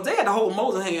strong because they had to hold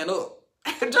Moses' hand up.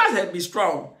 Joshua had to be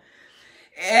strong.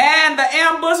 And the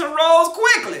ambush arose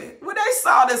quickly. When they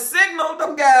saw the signal,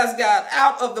 them guys got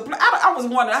out of the place. I was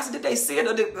wondering, I said, did they see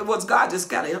it or was God just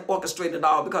kind of orchestrated it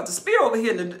all? Because the spear over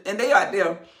here and they out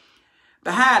there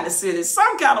behind the city.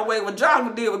 Some kind of way when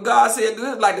Joshua did what God said,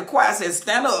 like the choir said,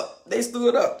 stand up. They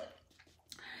stood up.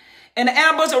 And the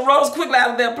ambush arose quickly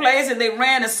out of their place, and they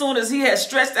ran as soon as he had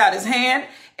stretched out his hand.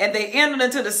 And they entered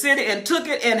into the city and took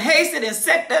it and hasted and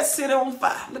set that city on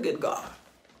fire. Look at God.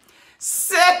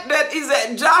 Set that, he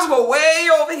said, Joshua way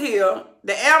over here.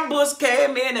 The ambush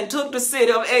came in and took the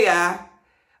city of Ai.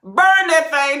 Burn that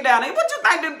thing down. What you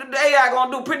think the Ai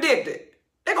going to do? Predict it.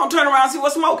 They're going to turn around and see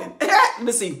what's smoking. Let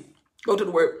me see. Go to the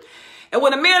word. And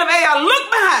when the men of Ai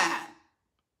looked behind,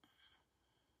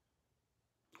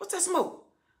 what's that smoke?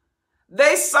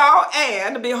 They saw,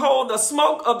 and behold, the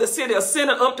smoke of the city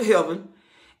ascended up to heaven,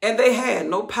 and they had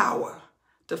no power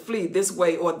to flee this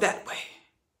way or that way.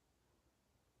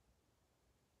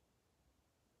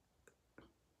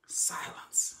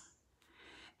 Silence.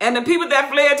 And the people that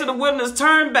fled to the wilderness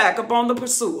turned back upon the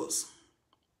pursuers.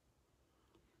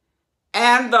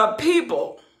 And the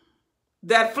people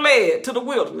that fled to the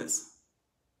wilderness,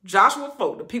 Joshua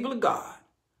folk, the people of God,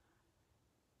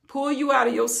 pull you out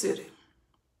of your city.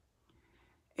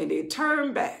 And they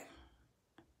turned back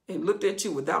and looked at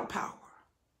you without power.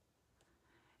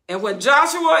 And when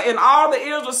Joshua and all the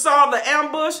Israel saw the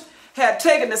ambush had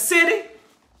taken the city,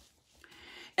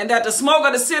 and that the smoke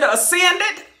of the city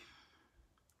ascended,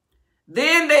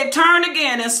 then they turned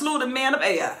again and slew the men of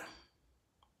Ai.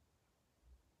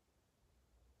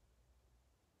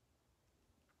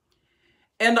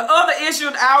 And the other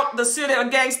issued out the city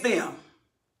against them.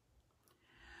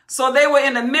 So they were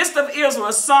in the midst of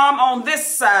Israel, some on this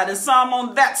side and some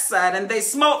on that side, and they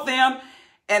smote them.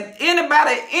 And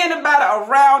anybody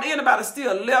around, anybody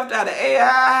still left out of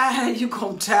Ai, you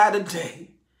gonna die today.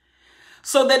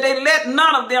 So that they let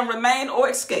none of them remain or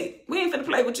escape. We ain't finna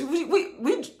play with you.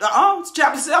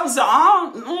 Chapter 7 said, I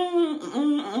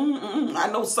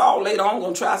know Saul later on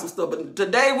gonna try some stuff, but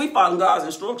today we follow God's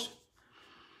instruction.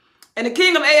 And the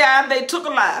king of Ai, they took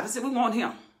alive. They said, we want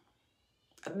him.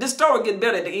 This story gets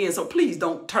better at the end, so please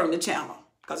don't turn the channel,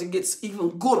 because it gets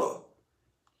even gooder.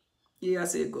 Yeah, I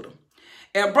said gooder.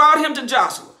 And brought him to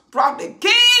Joshua. Brought the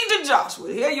king to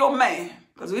Joshua. Here your man.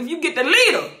 Because if you get the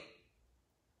leader,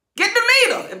 get the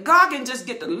leader. If God can just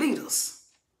get the leaders,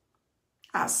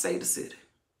 I say the city.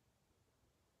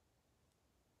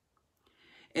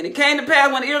 And it came to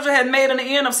pass when Israel had made an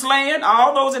end of slaying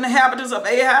all those inhabitants of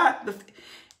Ai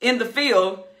in the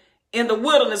field, in the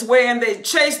wilderness, wherein they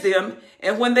chased them,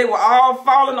 and when they were all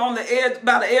fallen on the edge,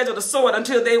 by the edge of the sword,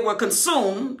 until they were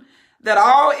consumed, that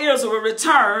all Israel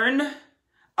returned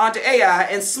unto Ai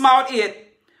and smote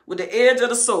it with the edge of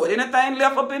the sword. Anything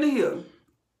left up in the hill,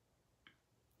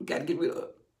 you got to get rid of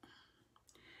it.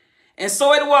 And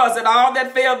so it was that all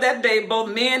that fell that day, both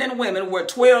men and women, were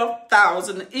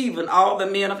 12,000, even all the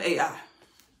men of Ai.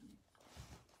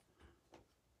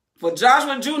 For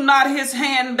Joshua drew not his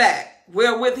hand back,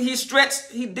 wherewith he stretched.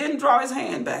 He didn't draw his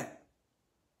hand back.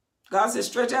 God said,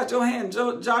 stretch out your hand.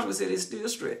 Joshua said, it's still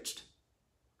stretched.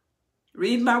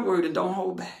 Read my word and don't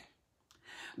hold back.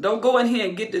 Don't go in here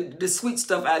and get the sweet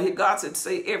stuff out here. God said,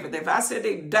 say everything. If I said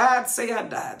they died, say I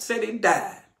died. Say they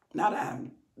died. Not I,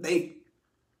 they.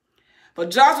 For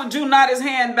Joshua drew not his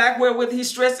hand back, wherewith he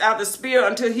stretched out the spear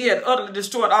until he had utterly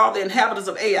destroyed all the inhabitants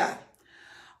of Ai.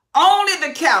 Only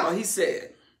the cattle, he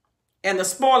said, and the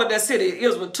spoil of that city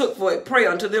Israel took for a prey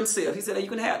unto themselves. He said, hey, you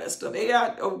can have that stuff.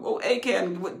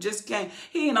 Achan just can't.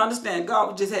 He didn't understand.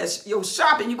 God just has your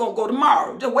shopping. You're going to go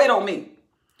tomorrow. Just wait on me.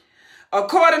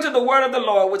 According to the word of the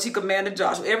Lord, which he commanded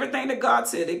Joshua. Everything that God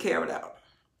said, they carried out.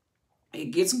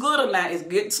 It gets gooder now. It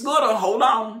gets gooder. Hold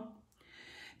on.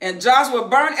 And Joshua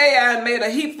burnt Ai and made a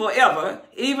heap forever,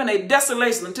 even a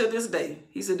desolation until this day.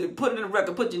 He said, put it in the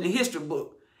record, put it in the history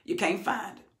book. You can't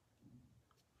find it.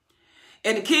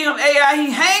 And the king of Ai,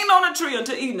 he hanged on a tree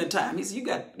until evening time. He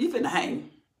said, you finna hang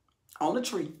on the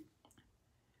tree.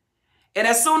 And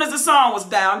as soon as the sun was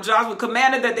down, Joshua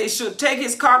commanded that they should take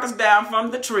his carcass down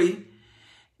from the tree.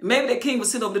 Maybe that king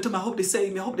was sitting over there talking, I hope they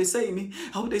save me, I hope they save me,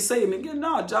 I hope they save me.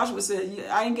 No, Joshua said,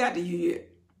 yeah, I ain't got to you yet.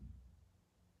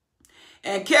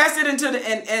 And cast it into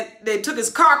and they took his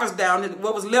carcass down,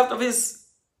 what was left of his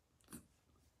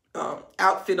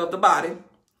outfit of the body,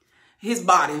 his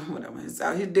body, whatever, his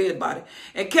dead body,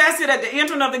 and cast it at the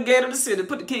entrance of the gate of the city,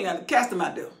 put the king out, cast him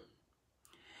out there,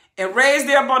 and raised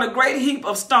there upon a great heap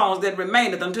of stones that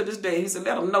remaineth unto this day. He said,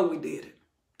 let them know we did it.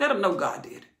 Let them know God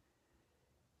did it.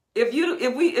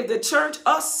 If the church,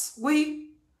 if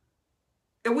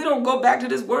we don't go back to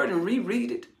this word and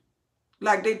reread it,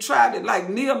 like they tried it, like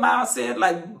Nehemiah said,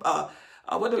 like,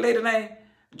 what the lady name?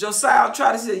 Josiah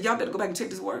tried to say, y'all better go back and check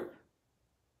this word.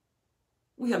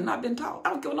 We have not been taught. I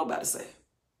don't care what nobody say.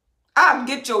 I'll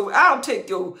take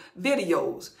your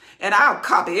videos and I'll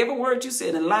copy every word you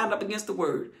said and line it up against the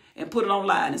word and put it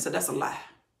online and say that's a lie.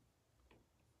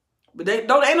 But ain't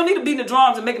no need to beat the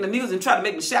drums and making the music and try to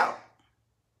make me shout.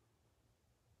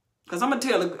 Because I'm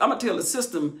gonna tell the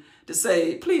system to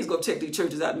say, please go check these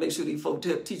churches out and make sure these folks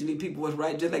teaching these people what's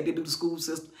right, just like they do the school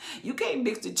system. You can't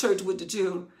mix the church with the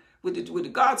children. With the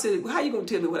God said, how you going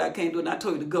to tell me what I can't do? And I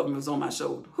told you the government was on my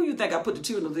shoulder. Who you think I put the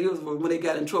children of Israel when they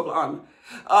got in trouble?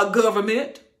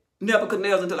 Government.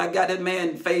 Nebuchadnezzar, until I got that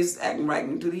man face acting right,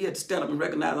 until he had to stand up and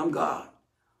recognize I'm God.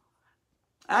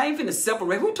 I ain't finna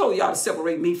separate. Who told y'all to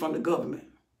separate me from the government?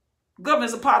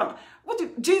 Government's a part of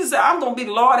Jesus said, I'm going to be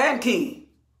the Lord and King.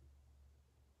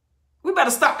 We better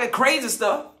stop that crazy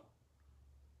stuff.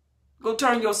 Go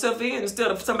turn yourself in instead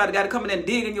of somebody got to come in and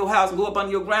dig in your house and go up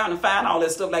under your ground and find all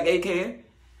that stuff like Achan.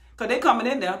 Because they coming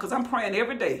in there because I'm praying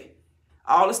every day.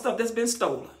 All the stuff that's been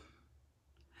stolen.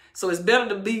 So it's better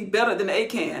to be better than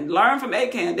Achan. Learn from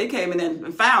Achan. They came in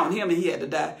and found him and he had to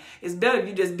die. It's better if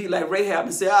you just be like Rahab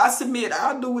and say, I submit.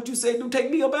 I'll do what you say. Do take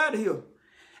me up out of here.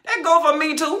 That go for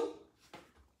me too.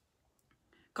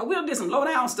 Because we done did some low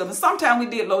down stuff. And sometimes we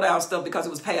did low down stuff because it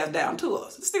was passed down to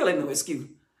us. It still ain't no excuse.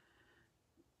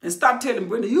 And stop telling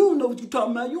Brenda, you don't know what you're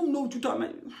talking about. You don't know what you're talking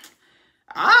about.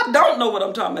 I don't know what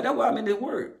I'm talking about. That's why I'm in this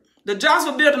word. The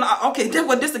Joshua building. Okay,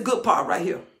 this is the good part right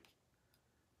here.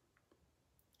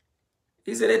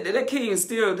 He said that king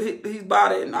still, his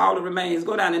body and all the remains,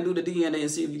 go down and do the DNA and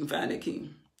see if you can find that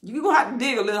king. You're going to have to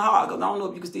dig a little hard because I don't know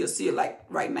if you can still see it like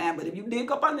right now. But if you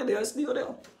dig up under there, it's still there.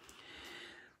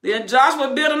 Then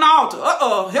Joshua built an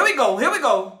altar. Here we go. Here we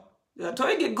go. I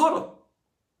told you get gooder.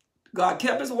 God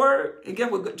kept his word. And guess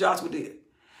what Joshua did?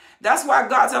 That's why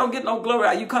God said, I don't get no glory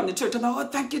out. You come to church and oh,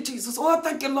 thank you, Jesus. Oh,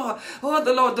 thank you, Lord. Oh,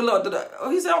 the Lord, the Lord.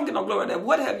 Oh, he said, I don't get no glory out of that.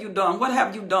 What have you done? What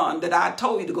have you done that I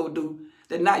told you to go do?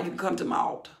 That now you can come to my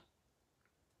altar.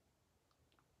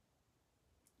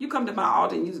 You come to my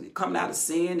altar and you coming out of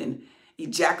sin and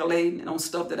ejaculating on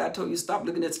stuff that I told you stop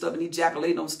looking at stuff and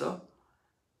ejaculating on stuff.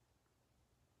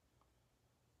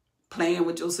 Playing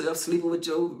with yourself, sleeping with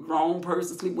your wrong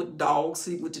person, sleeping with dogs,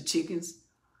 sleeping with your chickens.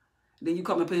 Then you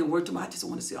come up here and work to me. I just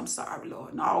want to say, I'm sorry,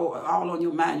 Lord. And all on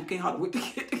your mind. You can't hardly wait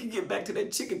to get back to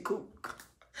that chicken coop.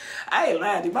 I ain't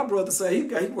lying to you. My brother said he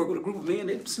work with a group of men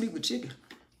that sleep with chicken.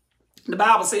 The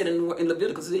Bible said in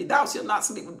Leviticus, thou shalt not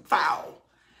sleep with fowl.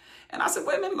 And I said,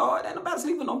 wait a minute, Lord, ain't nobody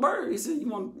sleeping with no bird. He said,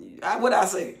 what I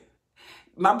say?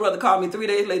 My brother called me 3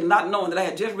 days later, not knowing that I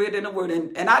had just read it in the word.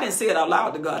 And I didn't say it out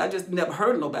loud to God. I just never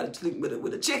heard of nobody sleeping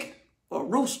with a chicken or a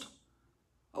rooster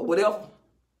or whatever.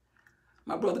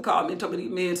 My brother called me and told me these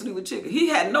men sleep with chicken. He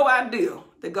had no idea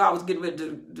that God was getting ready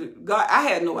to God. I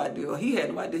had no idea. He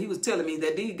had no idea. He was telling me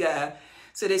that these guys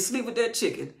said they sleep with that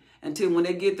chicken until when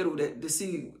they get through that, to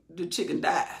see the chicken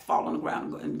die, fall on the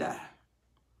ground and die.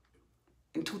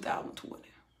 In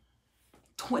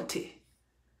 2020,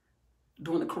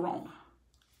 during the corona.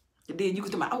 And then you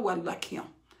could tell me, oh, I like him.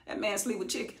 That man sleep with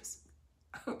chickens.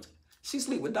 She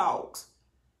sleep with dogs.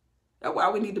 That's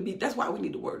why we need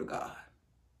the word of God.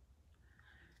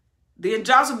 Then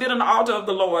Joshua built an altar of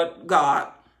the Lord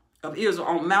God of Israel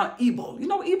on Mount Ebal. You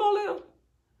know where Ebal is?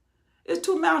 It's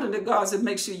 2 mountains that God said,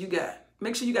 make sure you got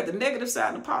the negative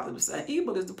side and the positive side.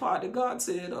 Ebal is the part that God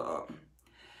said,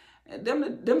 and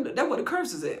that's where the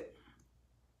curse is at.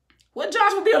 What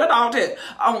Joshua built an altar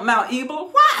on Mount Ebal?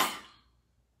 Why?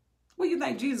 What do you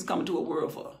think Jesus coming to a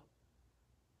world for?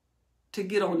 To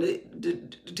get on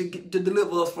to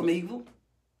deliver us from evil.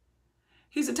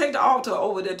 He said, take the altar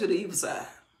over there to the evil side,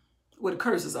 where the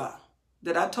curses are,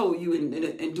 that I told you in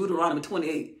Deuteronomy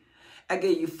 28. I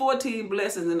gave you 14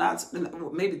 blessings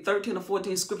and maybe 13 or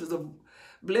 14 scriptures of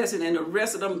blessing, and the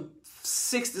rest of them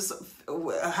 60,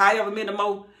 however many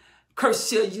more, curse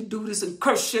shall you do this and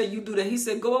curse shall you do that. He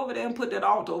said, go over there and put that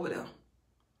altar over there.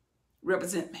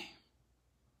 Represent me.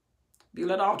 Build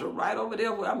that altar right over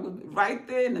there, where I'm right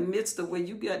there in the midst of where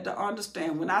you get to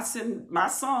understand. When I send my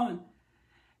son,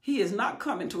 he is not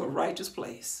coming to a righteous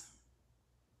place.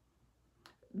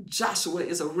 Joshua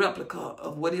is a replica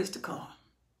of what is to come.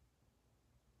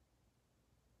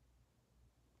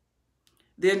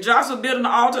 Then Joshua built an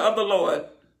altar of the Lord,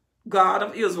 God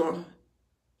of Israel,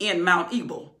 in Mount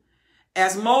Ebal.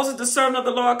 As Moses, the servant of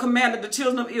the Lord, commanded the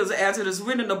children of Israel, as it is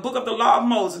written in the book of the law of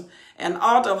Moses, an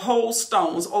altar of whole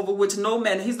stones over which no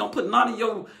man, he's don't put none of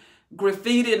your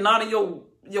graffiti, none of your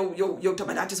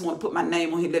I just want to put my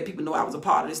name on here, let people know I was a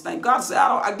part of this thing. God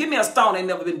said, give me a stone that ain't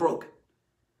never been broken.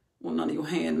 Well, none of your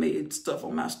handmade stuff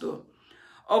on my stuff.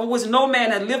 Over which no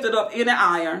man had lifted up any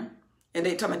iron. And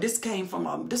they tell me this came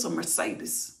from this a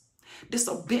Mercedes, this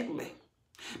a Bentley,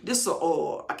 this a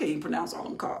I can't even pronounce all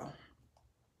them cars.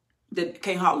 That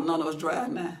can't hardly none of us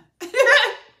drive now.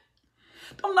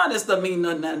 Don't none of that stuff mean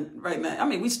nothing right now. I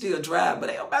mean, we still drive, but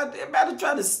they about to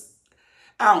try to.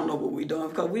 I don't know what we doing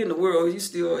because we in the world. You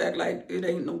still act like it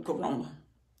ain't no corona.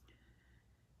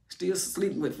 Still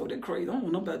sleeping with for that crazy. I don't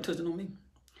want nobody touching on me.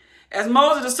 As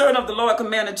Moses, the servant of the Lord,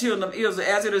 commanded the children of Israel,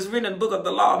 as it is written in the book of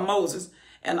the law of Moses,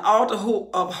 an altar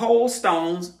of whole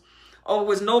stones, over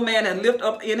which no man had lifted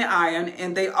up any iron,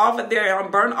 and they offered their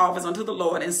burnt offerings unto the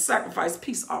Lord and sacrificed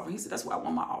peace offering. He said, that's where I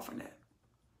want my offering at.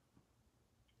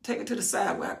 Take it to the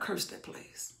side where I cursed that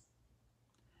place.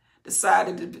 The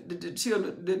side that the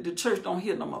children, the church don't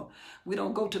hear no more. We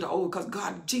don't go to the old, because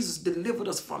God, Jesus delivered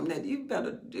us from that. You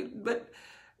better, but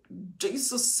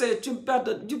Jesus said,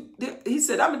 he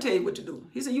said, I'm going to tell you what to do.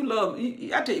 He said, you love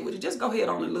me. I tell you what, just go ahead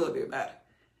on and love everybody.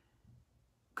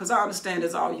 Because I understand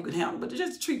that's all you can handle, but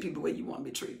just treat people the way you want to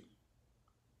be treated.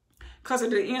 Because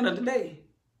at the end of the day,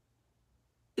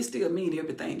 it still means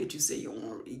everything that you say you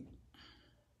want to eat.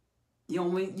 You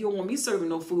don't want me serving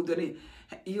no food that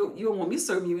you don't want me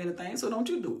serving you anything, so don't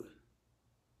you do it.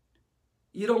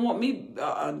 You don't want me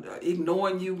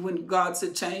ignoring you when God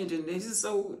said change. And this is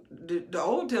so, the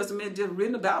Old Testament just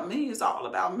written about me. It's all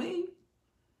about me.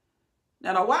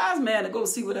 Now, the wise man to go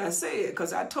see what I said,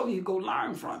 because I told you to go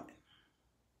learn from it.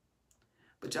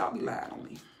 But y'all be lying on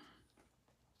me.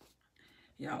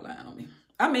 Y'all lying on me.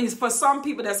 I mean, for some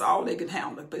people, that's all they can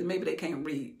handle, but maybe they can't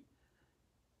read.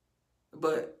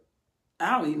 But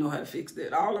I don't even know how to fix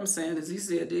that. All I'm saying is he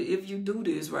said, if you do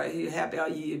this right here, happy are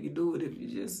ye if you do it. If you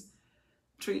just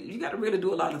treat, you got to really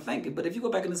do a lot of thinking. But if you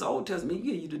go back in this Old Testament,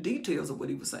 he give you the details of what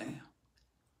he was saying.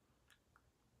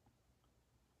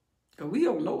 Because we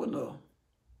don't know enough.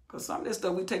 Because some of that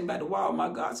stuff we take back to Walmart, my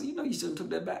God, so you know you shouldn't have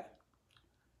took that back.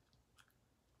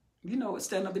 You know,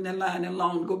 stand up in that line and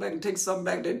long, go back and take something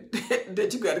back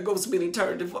that you got to go spend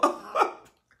eternity for.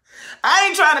 I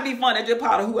ain't trying to be funny, just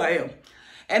part of who I am.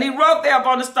 And he wrote there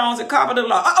upon the stones and copied the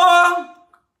law.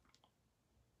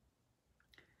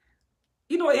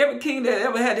 You know, every king that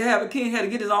ever had to have a king had to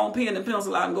get his own pen and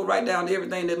pencil out and go write down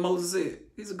everything that Moses said.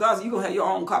 He said, God said, you're going to have your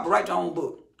own copy, write your own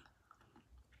book.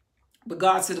 But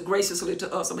God said graciously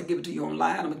to us, I'm going to give it to you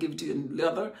online, I'm going to give it to you in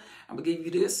leather, I'm going to give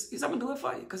you this. He said, I'm going to do it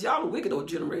for you. Because y'all a wicked old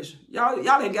generation. Y'all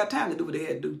ain't got time to do what they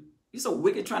had to do. You're so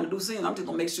wicked trying to do sin, I'm just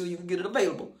going to make sure you can get it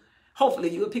available. Hopefully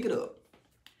you'll pick it up.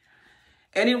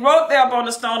 And he wrote there upon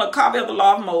the stone a copy of the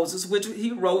law of Moses, which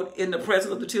he wrote in the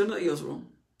presence of the children of Israel.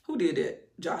 Who did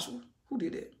that? Joshua. Who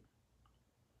did that?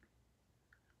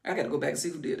 I got to go back and see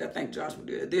who did it. I think Joshua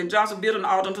did it. Then Joshua built an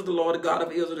altar unto the Lord, the God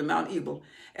of Israel, in Mount Ebal,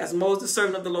 as Moses, the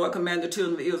servant of the Lord, commanded the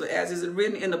children of Israel, as is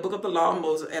written in the book of the law of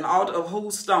Moses, an altar of whole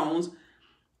stones,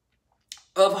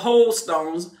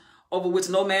 over which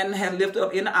no man had lifted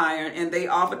up in iron, and they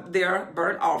offered their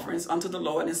burnt offerings unto the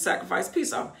Lord and sacrificed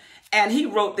peace offerings. And he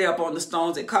wrote there upon the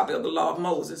stones a copy of the law of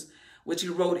Moses, which he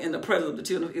wrote in the presence of the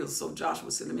children of Israel. So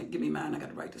Joshua said, give me mine, I got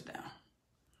to write this down.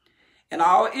 And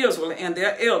all Israel and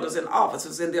their elders and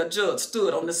officers and their judges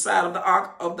stood on the side of the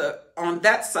ark on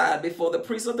that side before the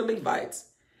priests of the Levites,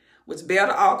 which bear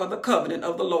the ark of the covenant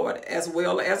of the Lord, as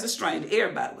well as the stranger.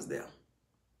 Everybody was there.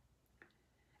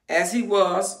 As he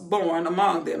was born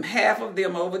among them, half of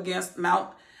them over against Mount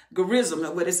Gerizim,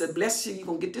 where they said, bless you, you're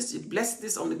going to get this, you bless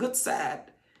this on the good side,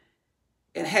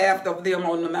 and half of them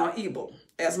on the Mount Ebal.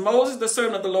 As Moses, the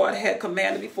servant of the Lord, had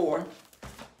commanded before,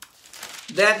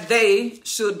 that they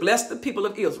should bless the people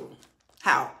of Israel.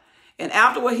 How? And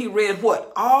afterward he read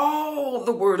what? All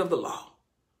the word of the law.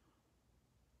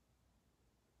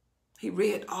 He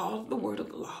read all the word of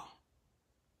the law.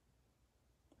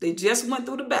 They just went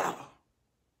through the battle.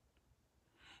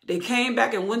 They came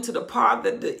back and went to the part,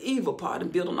 the evil part,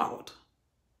 and built an altar.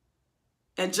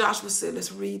 And Joshua said,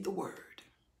 let's read the word.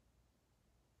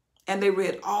 And they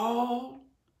read all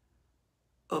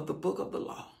of the book of the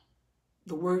law.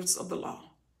 The words of the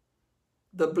law.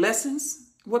 The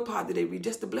blessings, what part did they read?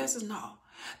 Just the blessings? No.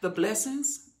 The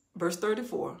blessings, verse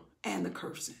 34, and the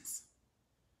cursings.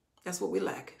 That's what we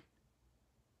lack.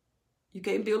 You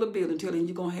can't build a building telling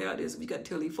you're going to have this. You got to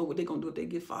tell these folks what they're going to do if they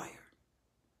get fired.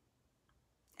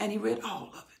 And he read all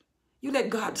of it. You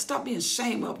let God stop being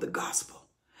ashamed of the gospel.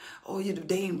 Oh,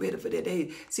 they ain't ready for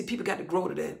that. See, people got to grow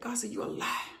to that. God said, you're a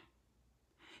lie.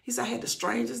 He said, I had the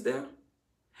strangers there.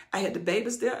 I had the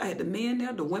babies there. I had the men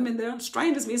there, the women there.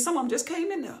 Strangers mean some of them just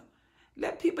came in there.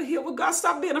 Let people hear what God,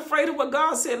 stop being afraid of what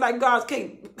God said, like God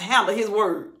can't handle his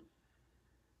word.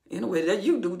 Anyway, that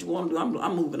you do what you want to do.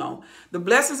 I'm moving on. The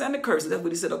blessings and the curses, that's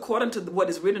what he said, according to what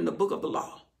is written in the book of the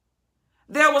law.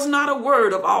 There was not a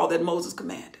word of all that Moses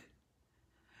commanded.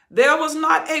 There was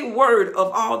not a word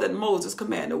of all that Moses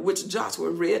commanded, which Joshua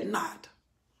read not.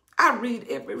 I read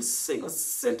every single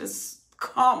sentence,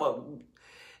 comma,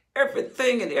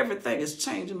 everything, and everything is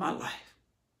changing my life.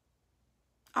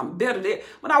 I'm better there.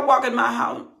 When I walk in my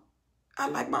house, I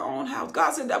like my own house.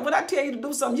 God said that when I tell you to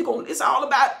do something, it's all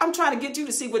about, I'm trying to get you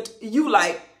to see what you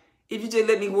like If you just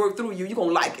let me work through you, you're going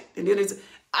to like it. And then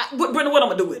Brenda, what I'm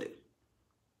going to do with it?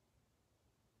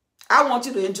 I want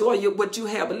you to enjoy what you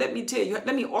have, but let me tell you,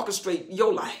 let me orchestrate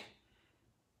your life.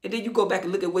 And then you go back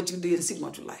and look at what you did and see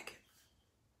what you like.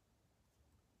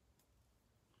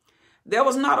 There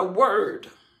was not a word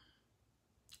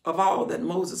of all that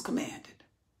Moses commanded,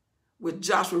 which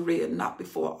Joshua read not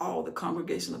before all the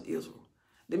congregation of Israel.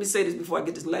 Let me say this before I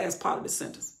get this last part of the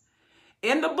sentence.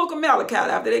 In the book of Malachi,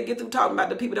 after they get through talking about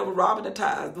the people that were robbing the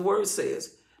tithes, the word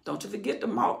says, don't you forget the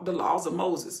laws of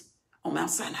Moses on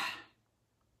Mount Sinai.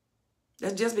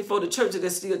 That's just before the church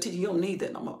that's still teaching you don't need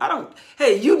that no more.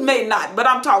 Hey, you may not, but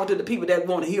I'm talking to the people that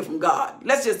want to hear from God.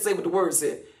 Let's just say what the word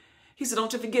said. He said,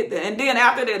 don't you forget that. And then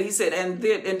after that, he said, and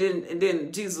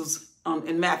then Jesus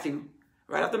in Matthew,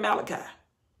 right after Malachi,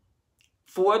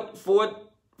 four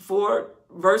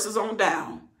verses on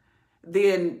down,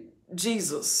 then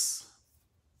Jesus,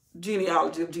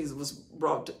 genealogy of Jesus was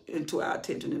brought into our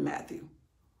attention in Matthew.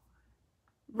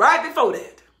 Right before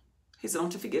that, he said,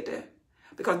 don't you forget that.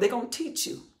 Because they're going to teach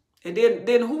you. And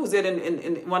then who was it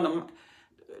in one of them,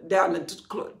 down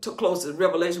to close to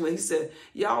Revelation, where he said,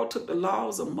 y'all took the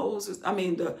laws of Moses,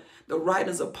 the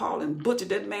writings of Paul, and butchered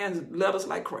that man's letters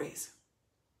like crazy.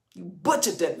 You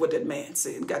butchered that, what that man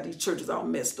said, and got these churches all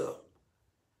messed up.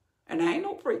 And I ain't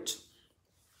no preacher.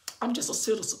 I'm just a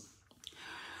citizen.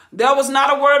 There was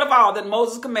not a word of all that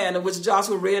Moses commanded, which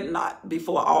Joshua read not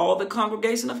before all the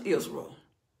congregation of Israel.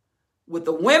 With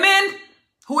the women,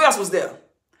 who else was there?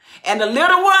 And the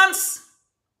little ones,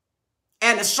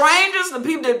 and the strangers, the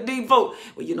people that need vote.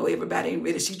 Well, everybody ain't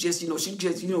ready. She just, you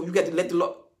got to let the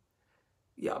Lord.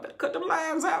 Y'all better cut them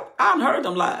lies out. I done heard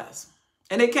them lies.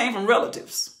 And they came from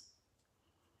relatives.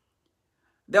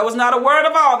 There was not a word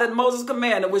of all that Moses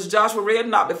commanded, which Joshua read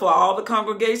not before all the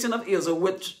congregation of Israel,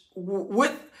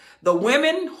 with the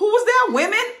women. Who was there?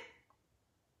 Women.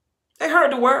 They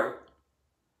heard the word.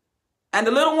 And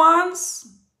the little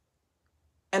ones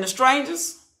and the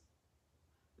strangers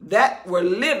that were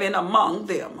living among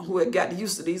them, who had gotten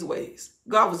used to these ways.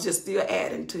 God was just still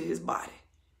adding to his body.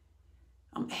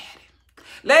 I'm adding.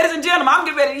 Ladies and gentlemen, I'm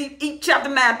getting ready to eat chapter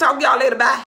 9. Talk to y'all later. Bye.